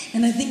solutions.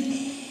 And I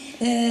think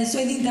so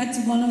I think that's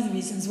one of the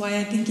reasons why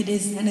I think it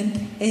is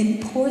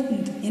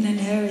important in an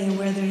area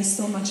where there is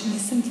so much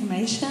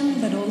misinformation,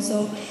 but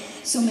also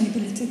so many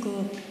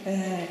political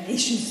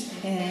issues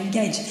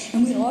engaged.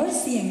 And we are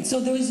seeing, so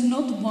there is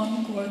not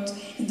one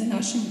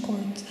international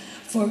court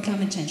for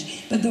climate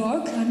change, but there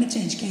are climate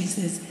change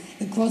cases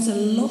across a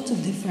lot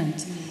of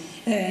different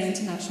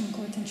international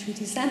court and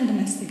treaties and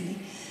domestically.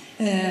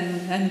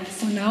 And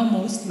for now,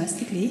 most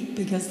domestically,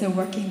 because they're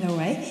working their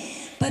way.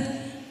 But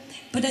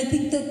I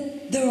think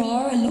that there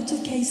are a lot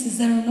of cases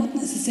that are not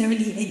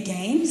necessarily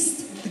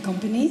against the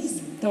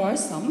companies. There are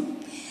some.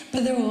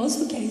 But there are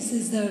also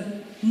cases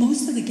that,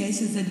 most of the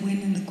cases that win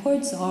in the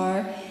courts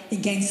are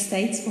against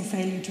states for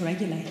failure to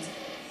regulate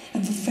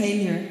and for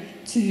failure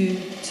to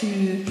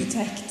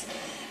protect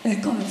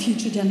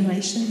future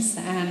generations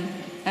and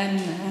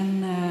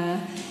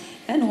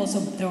also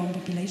their own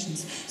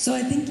populations. So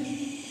I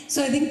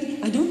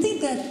don't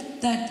think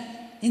that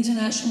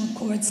international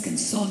courts can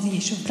solve the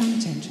issue of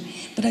climate change,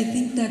 but I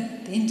think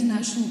that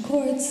international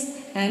courts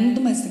and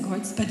domestic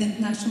courts, but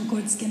international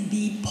courts can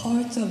be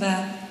part of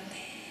a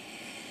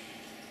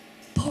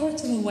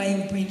way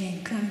of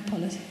bringing climate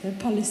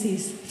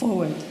policies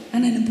forward,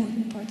 and an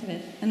important part of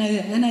it. And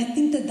I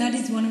think that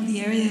is one of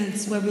the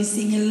areas where we're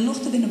seeing a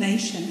lot of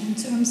innovation in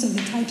terms of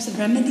the types of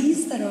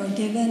remedies that are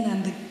given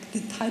and the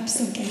types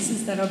of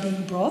cases that are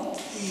being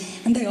brought,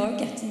 and they are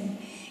getting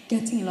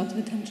a lot of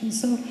attention.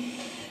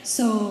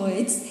 So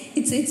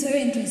it's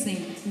very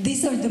interesting.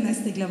 These are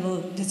domestic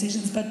level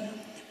decisions, but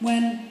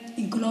when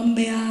in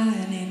Colombia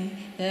and in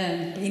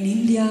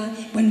India,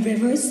 when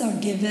rivers are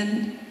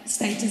given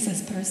status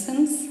as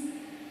persons,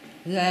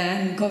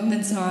 and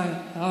governments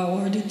are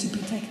ordered to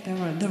protect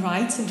the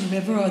rights of the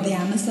river or the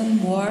Amazon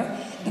more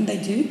than they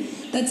do,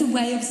 that's a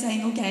way of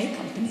saying, okay,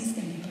 companies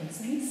can be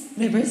persons,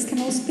 rivers can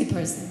also be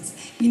persons.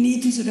 We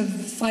need to sort of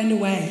find a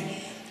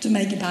way to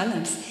make a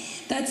balance.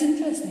 That's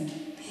interesting.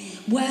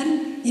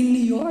 When in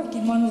New York,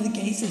 in one of the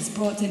cases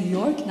brought in New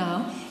York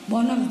now,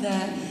 one of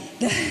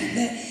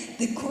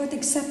the court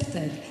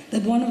accepted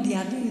that one of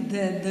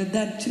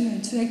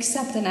to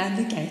accept and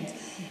advocate,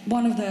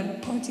 one of the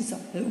parties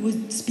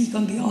would speak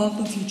on behalf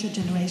of future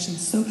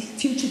generations. So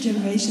future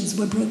generations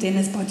were brought in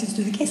as parties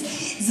to the case.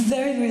 It's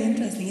very, very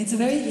interesting. It's a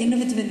very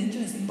innovative and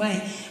interesting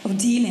way of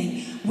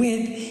dealing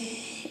with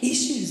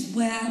issues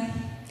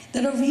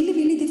that are really,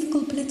 really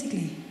difficult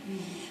politically.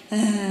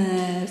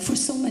 for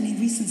so many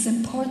reasons,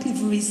 and partly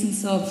for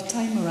reasons of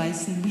time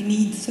horizon. We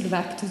need sort of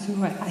actors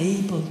who are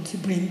able to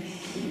bring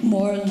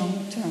more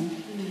long-term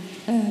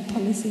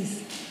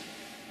policies.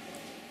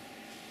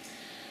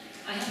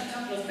 I have a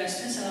couple of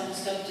questions, and I will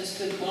start just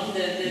with one.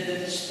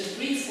 The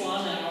brief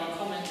one or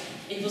comment.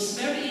 It was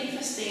very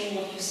interesting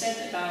what you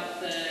said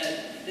about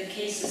the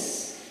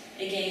cases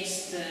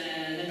against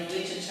the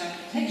Norwegian Child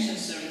Protection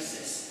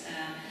Services.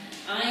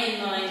 I,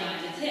 in my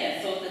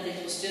naivete, thought that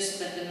it was just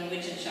that the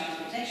Norwegian Child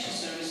Protection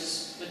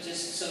Services were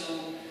just so,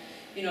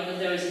 that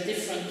there is a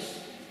different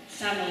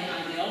family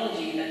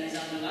ideology that is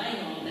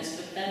underlying all this.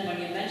 But then when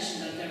you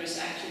mentioned that there is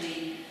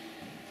actually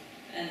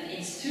an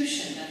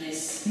institution that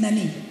is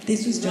many.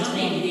 This was just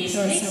running one. these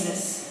There are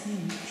cases.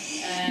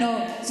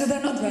 No, so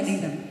they're not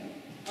running them.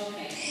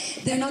 Okay.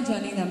 They're not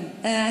running them.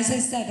 As I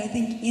said, I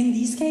think in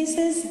these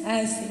cases,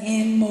 as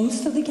in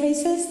most of the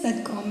cases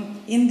that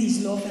come in these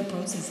lawfare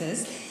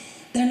processes,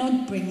 they're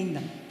not bringing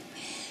them.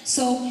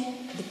 So,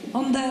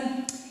 on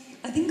the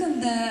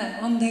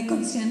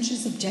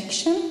conscientious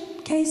objection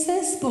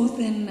cases, both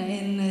in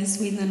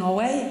Sweden and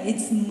Norway,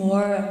 it's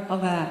more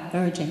of a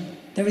urging.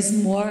 There is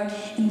more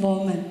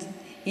involvement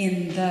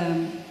in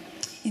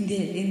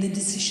the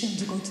decision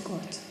to go to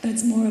court.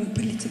 That's more of a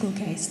political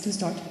case to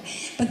start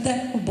with. But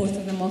both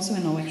of them also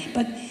in Norway.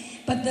 But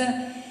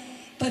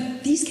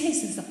these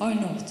cases are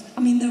not.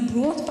 I mean, they're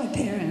brought by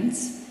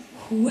parents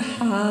who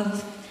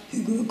have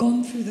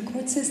gone through the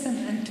court system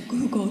and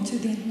who go to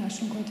the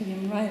International Court of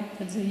Human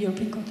Rights, the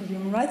European Court of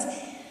Human Rights,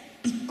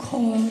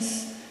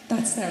 because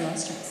that's their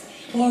last choice,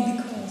 or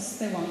because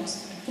they want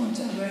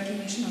to have a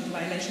recognition of the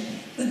violation.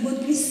 But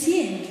what we're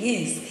seeing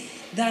is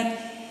that,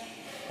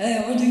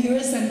 or the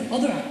jurists and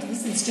other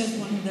activists, it's just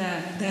one of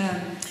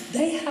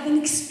they have an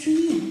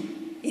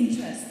extreme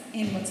interest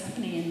in what's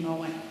happening in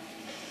Norway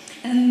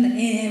and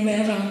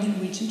around the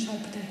Norwegian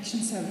Child Protection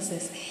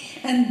Services.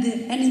 And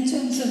in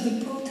terms of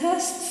the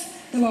protests,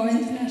 there are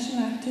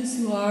international actors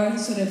who are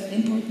sort of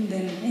important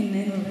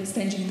in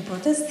staging the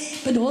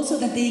protests, but also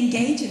that they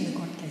engage in the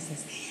court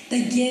cases.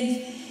 They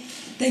give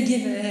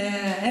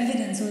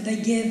evidence, or they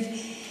give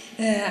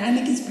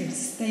amicus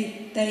briefs.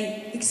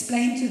 They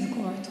explain to the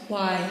court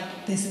why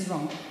this is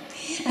wrong.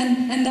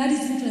 And that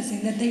is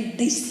interesting, that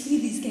they see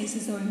these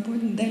cases are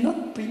important. They're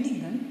not bringing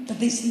them, but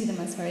they see them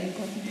as very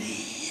important.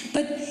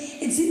 But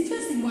it's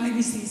interesting why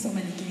we see so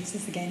many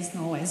cases against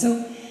Norway.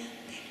 So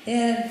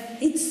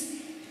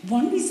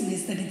one reason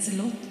is that it's a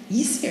lot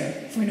easier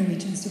for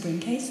Norwegians to bring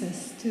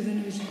cases to the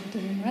Norwegian Court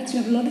of Human Rights. We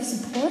have a lot of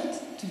support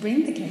to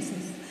bring the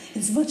cases.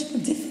 It's much more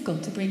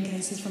difficult to bring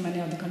cases from many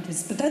other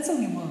countries, but that's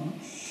only one.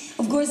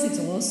 Of course, it's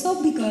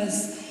also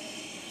because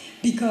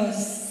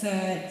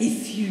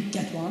if you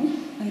get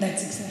one and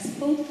that's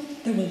successful,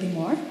 there will be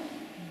more.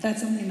 That's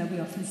something that we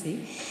often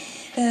see.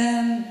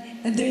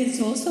 And there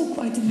is also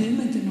quite a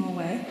movement in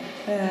Norway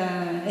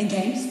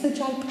against the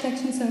child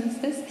protection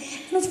services.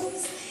 And of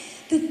course,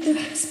 there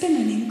has been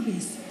an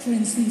increase, for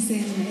instance,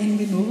 in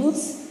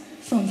removals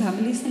from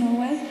families in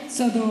Norway.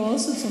 So there are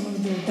also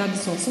that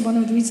is also one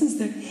of the reasons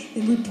that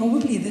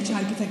probably the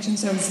child protection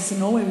services in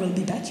Norway will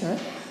be better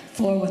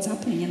for what's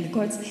happening in the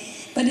courts.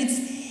 But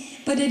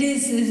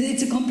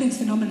it's a complex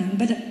phenomenon.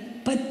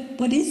 But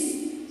what is,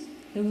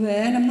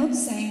 and I'm not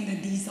saying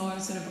that these are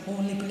sort of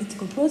only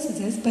political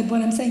processes, but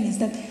what I'm saying is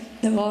that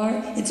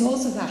it's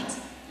also that.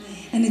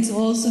 And it's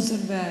also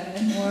sort of a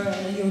more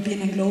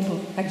European and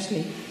global,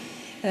 actually,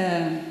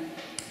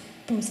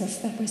 process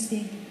that we're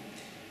seeing.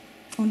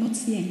 Or not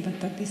seeing, but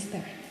that is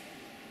there.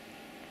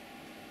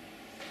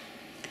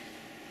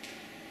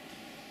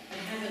 I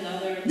have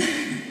another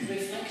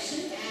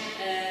reflection,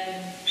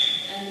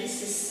 and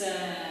this is,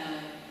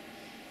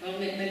 well,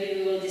 maybe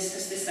we will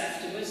discuss this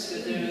afterwards,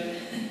 whether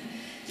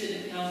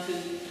how to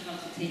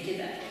take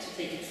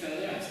it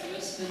further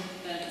afterwards.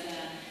 But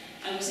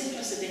I was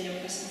interested in your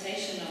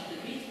presentation of the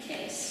Greek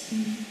case,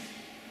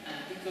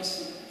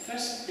 because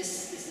first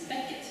this is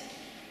Beckett.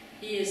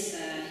 He is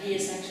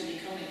actually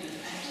coming to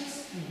Athens.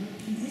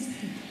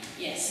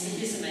 Yes,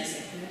 it is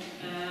amazing.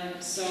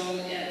 So,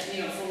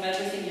 from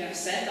everything you have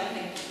said, I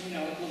think,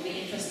 it will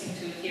be interesting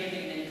to hear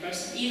him in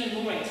person. Even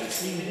more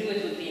interesting. We knew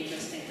it would be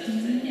interesting, but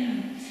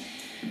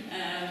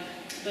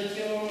but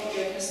your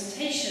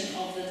presentation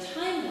of the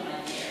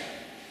timeline here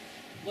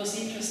was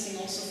interesting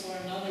also for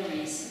another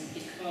reason,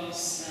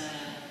 because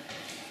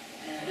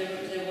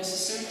there was a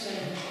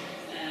certain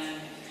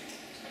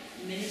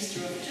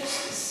Minister of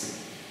Justice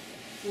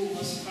who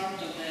was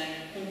part of the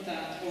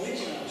Junta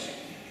originally,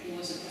 who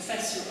was a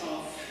professor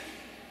of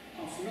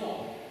law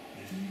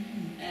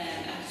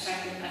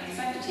at the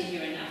faculty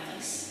here in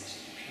Athens,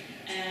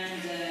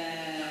 and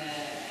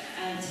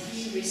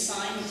he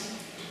resigned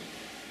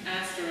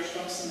after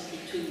approximately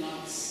 2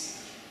 months.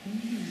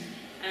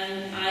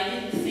 And I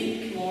didn't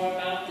think more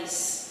about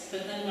this,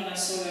 but then when I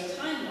saw your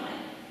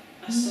timeline,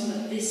 I saw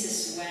that this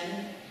is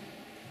when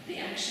the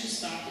action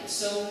started.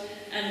 So,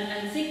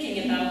 and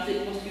thinking about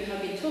what you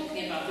have been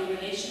talking about, the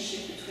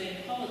relationship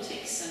between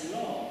politics and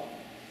law,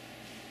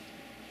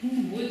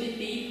 would it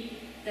be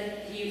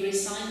that he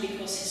resigned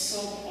because he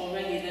saw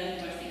already then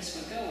where things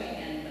were going,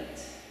 and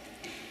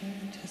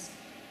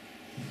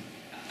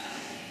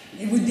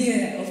It would be,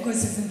 of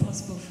course, it's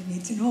impossible for me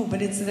to know,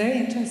 but it's a very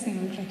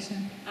interesting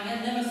reflection. I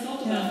had never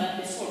thought about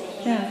that before, but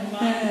when Yeah. I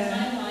combined the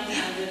timeline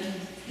and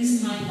this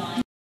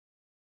timeline,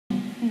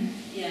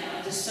 yeah,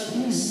 I just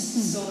suddenly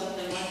saw that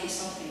there might be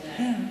something there.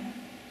 Yeah.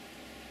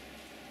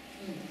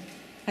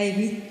 I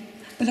agree.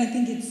 But I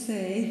think it's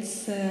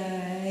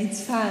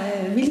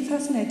really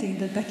fascinating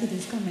that Beckett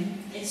is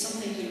coming. It's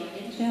something to look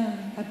into. Yeah,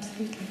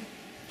 absolutely.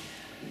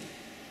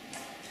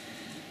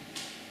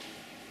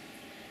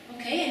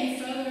 Okay, any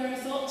further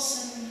thoughts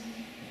and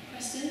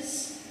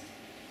questions?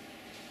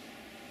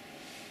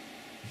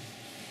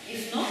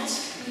 If not,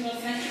 we will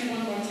thank you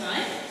one more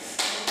time.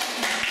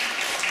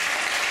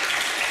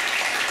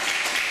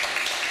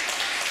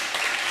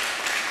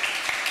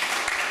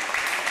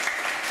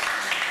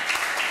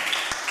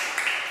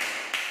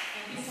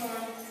 Thank you for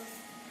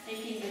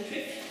taking the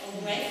trip all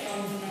the way from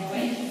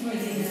Norway. For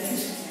the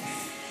invitation.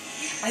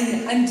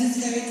 I'm just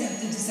very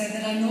tempted to say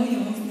that I know you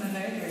all from a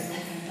very, very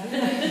long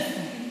time.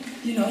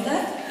 You know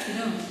that? You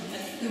know.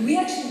 We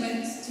actually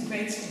went to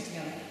grade school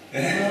together.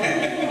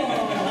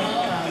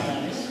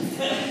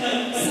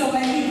 So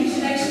I think we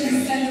should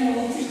actually spend a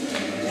whole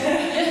together.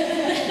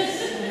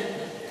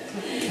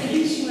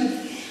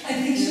 I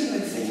think she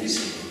would finish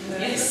it.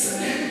 Yes.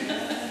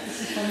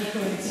 It's a funny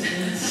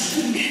coincidence.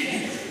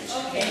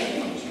 Okay.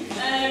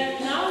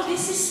 Now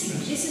this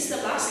is the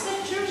last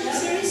lecture in the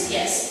series.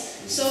 Yes.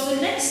 So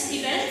the next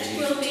event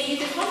will be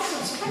the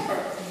conference proper,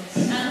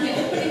 and the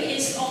opening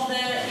is on the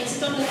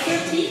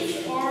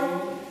 13th or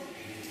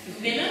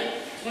Willem?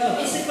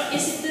 Is it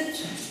the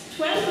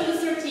 12th or the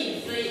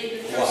 13th?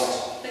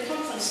 The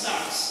conference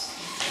starts.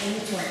 On the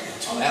 12th.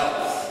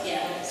 12.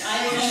 Yeah. I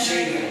You're will.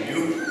 saying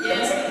you.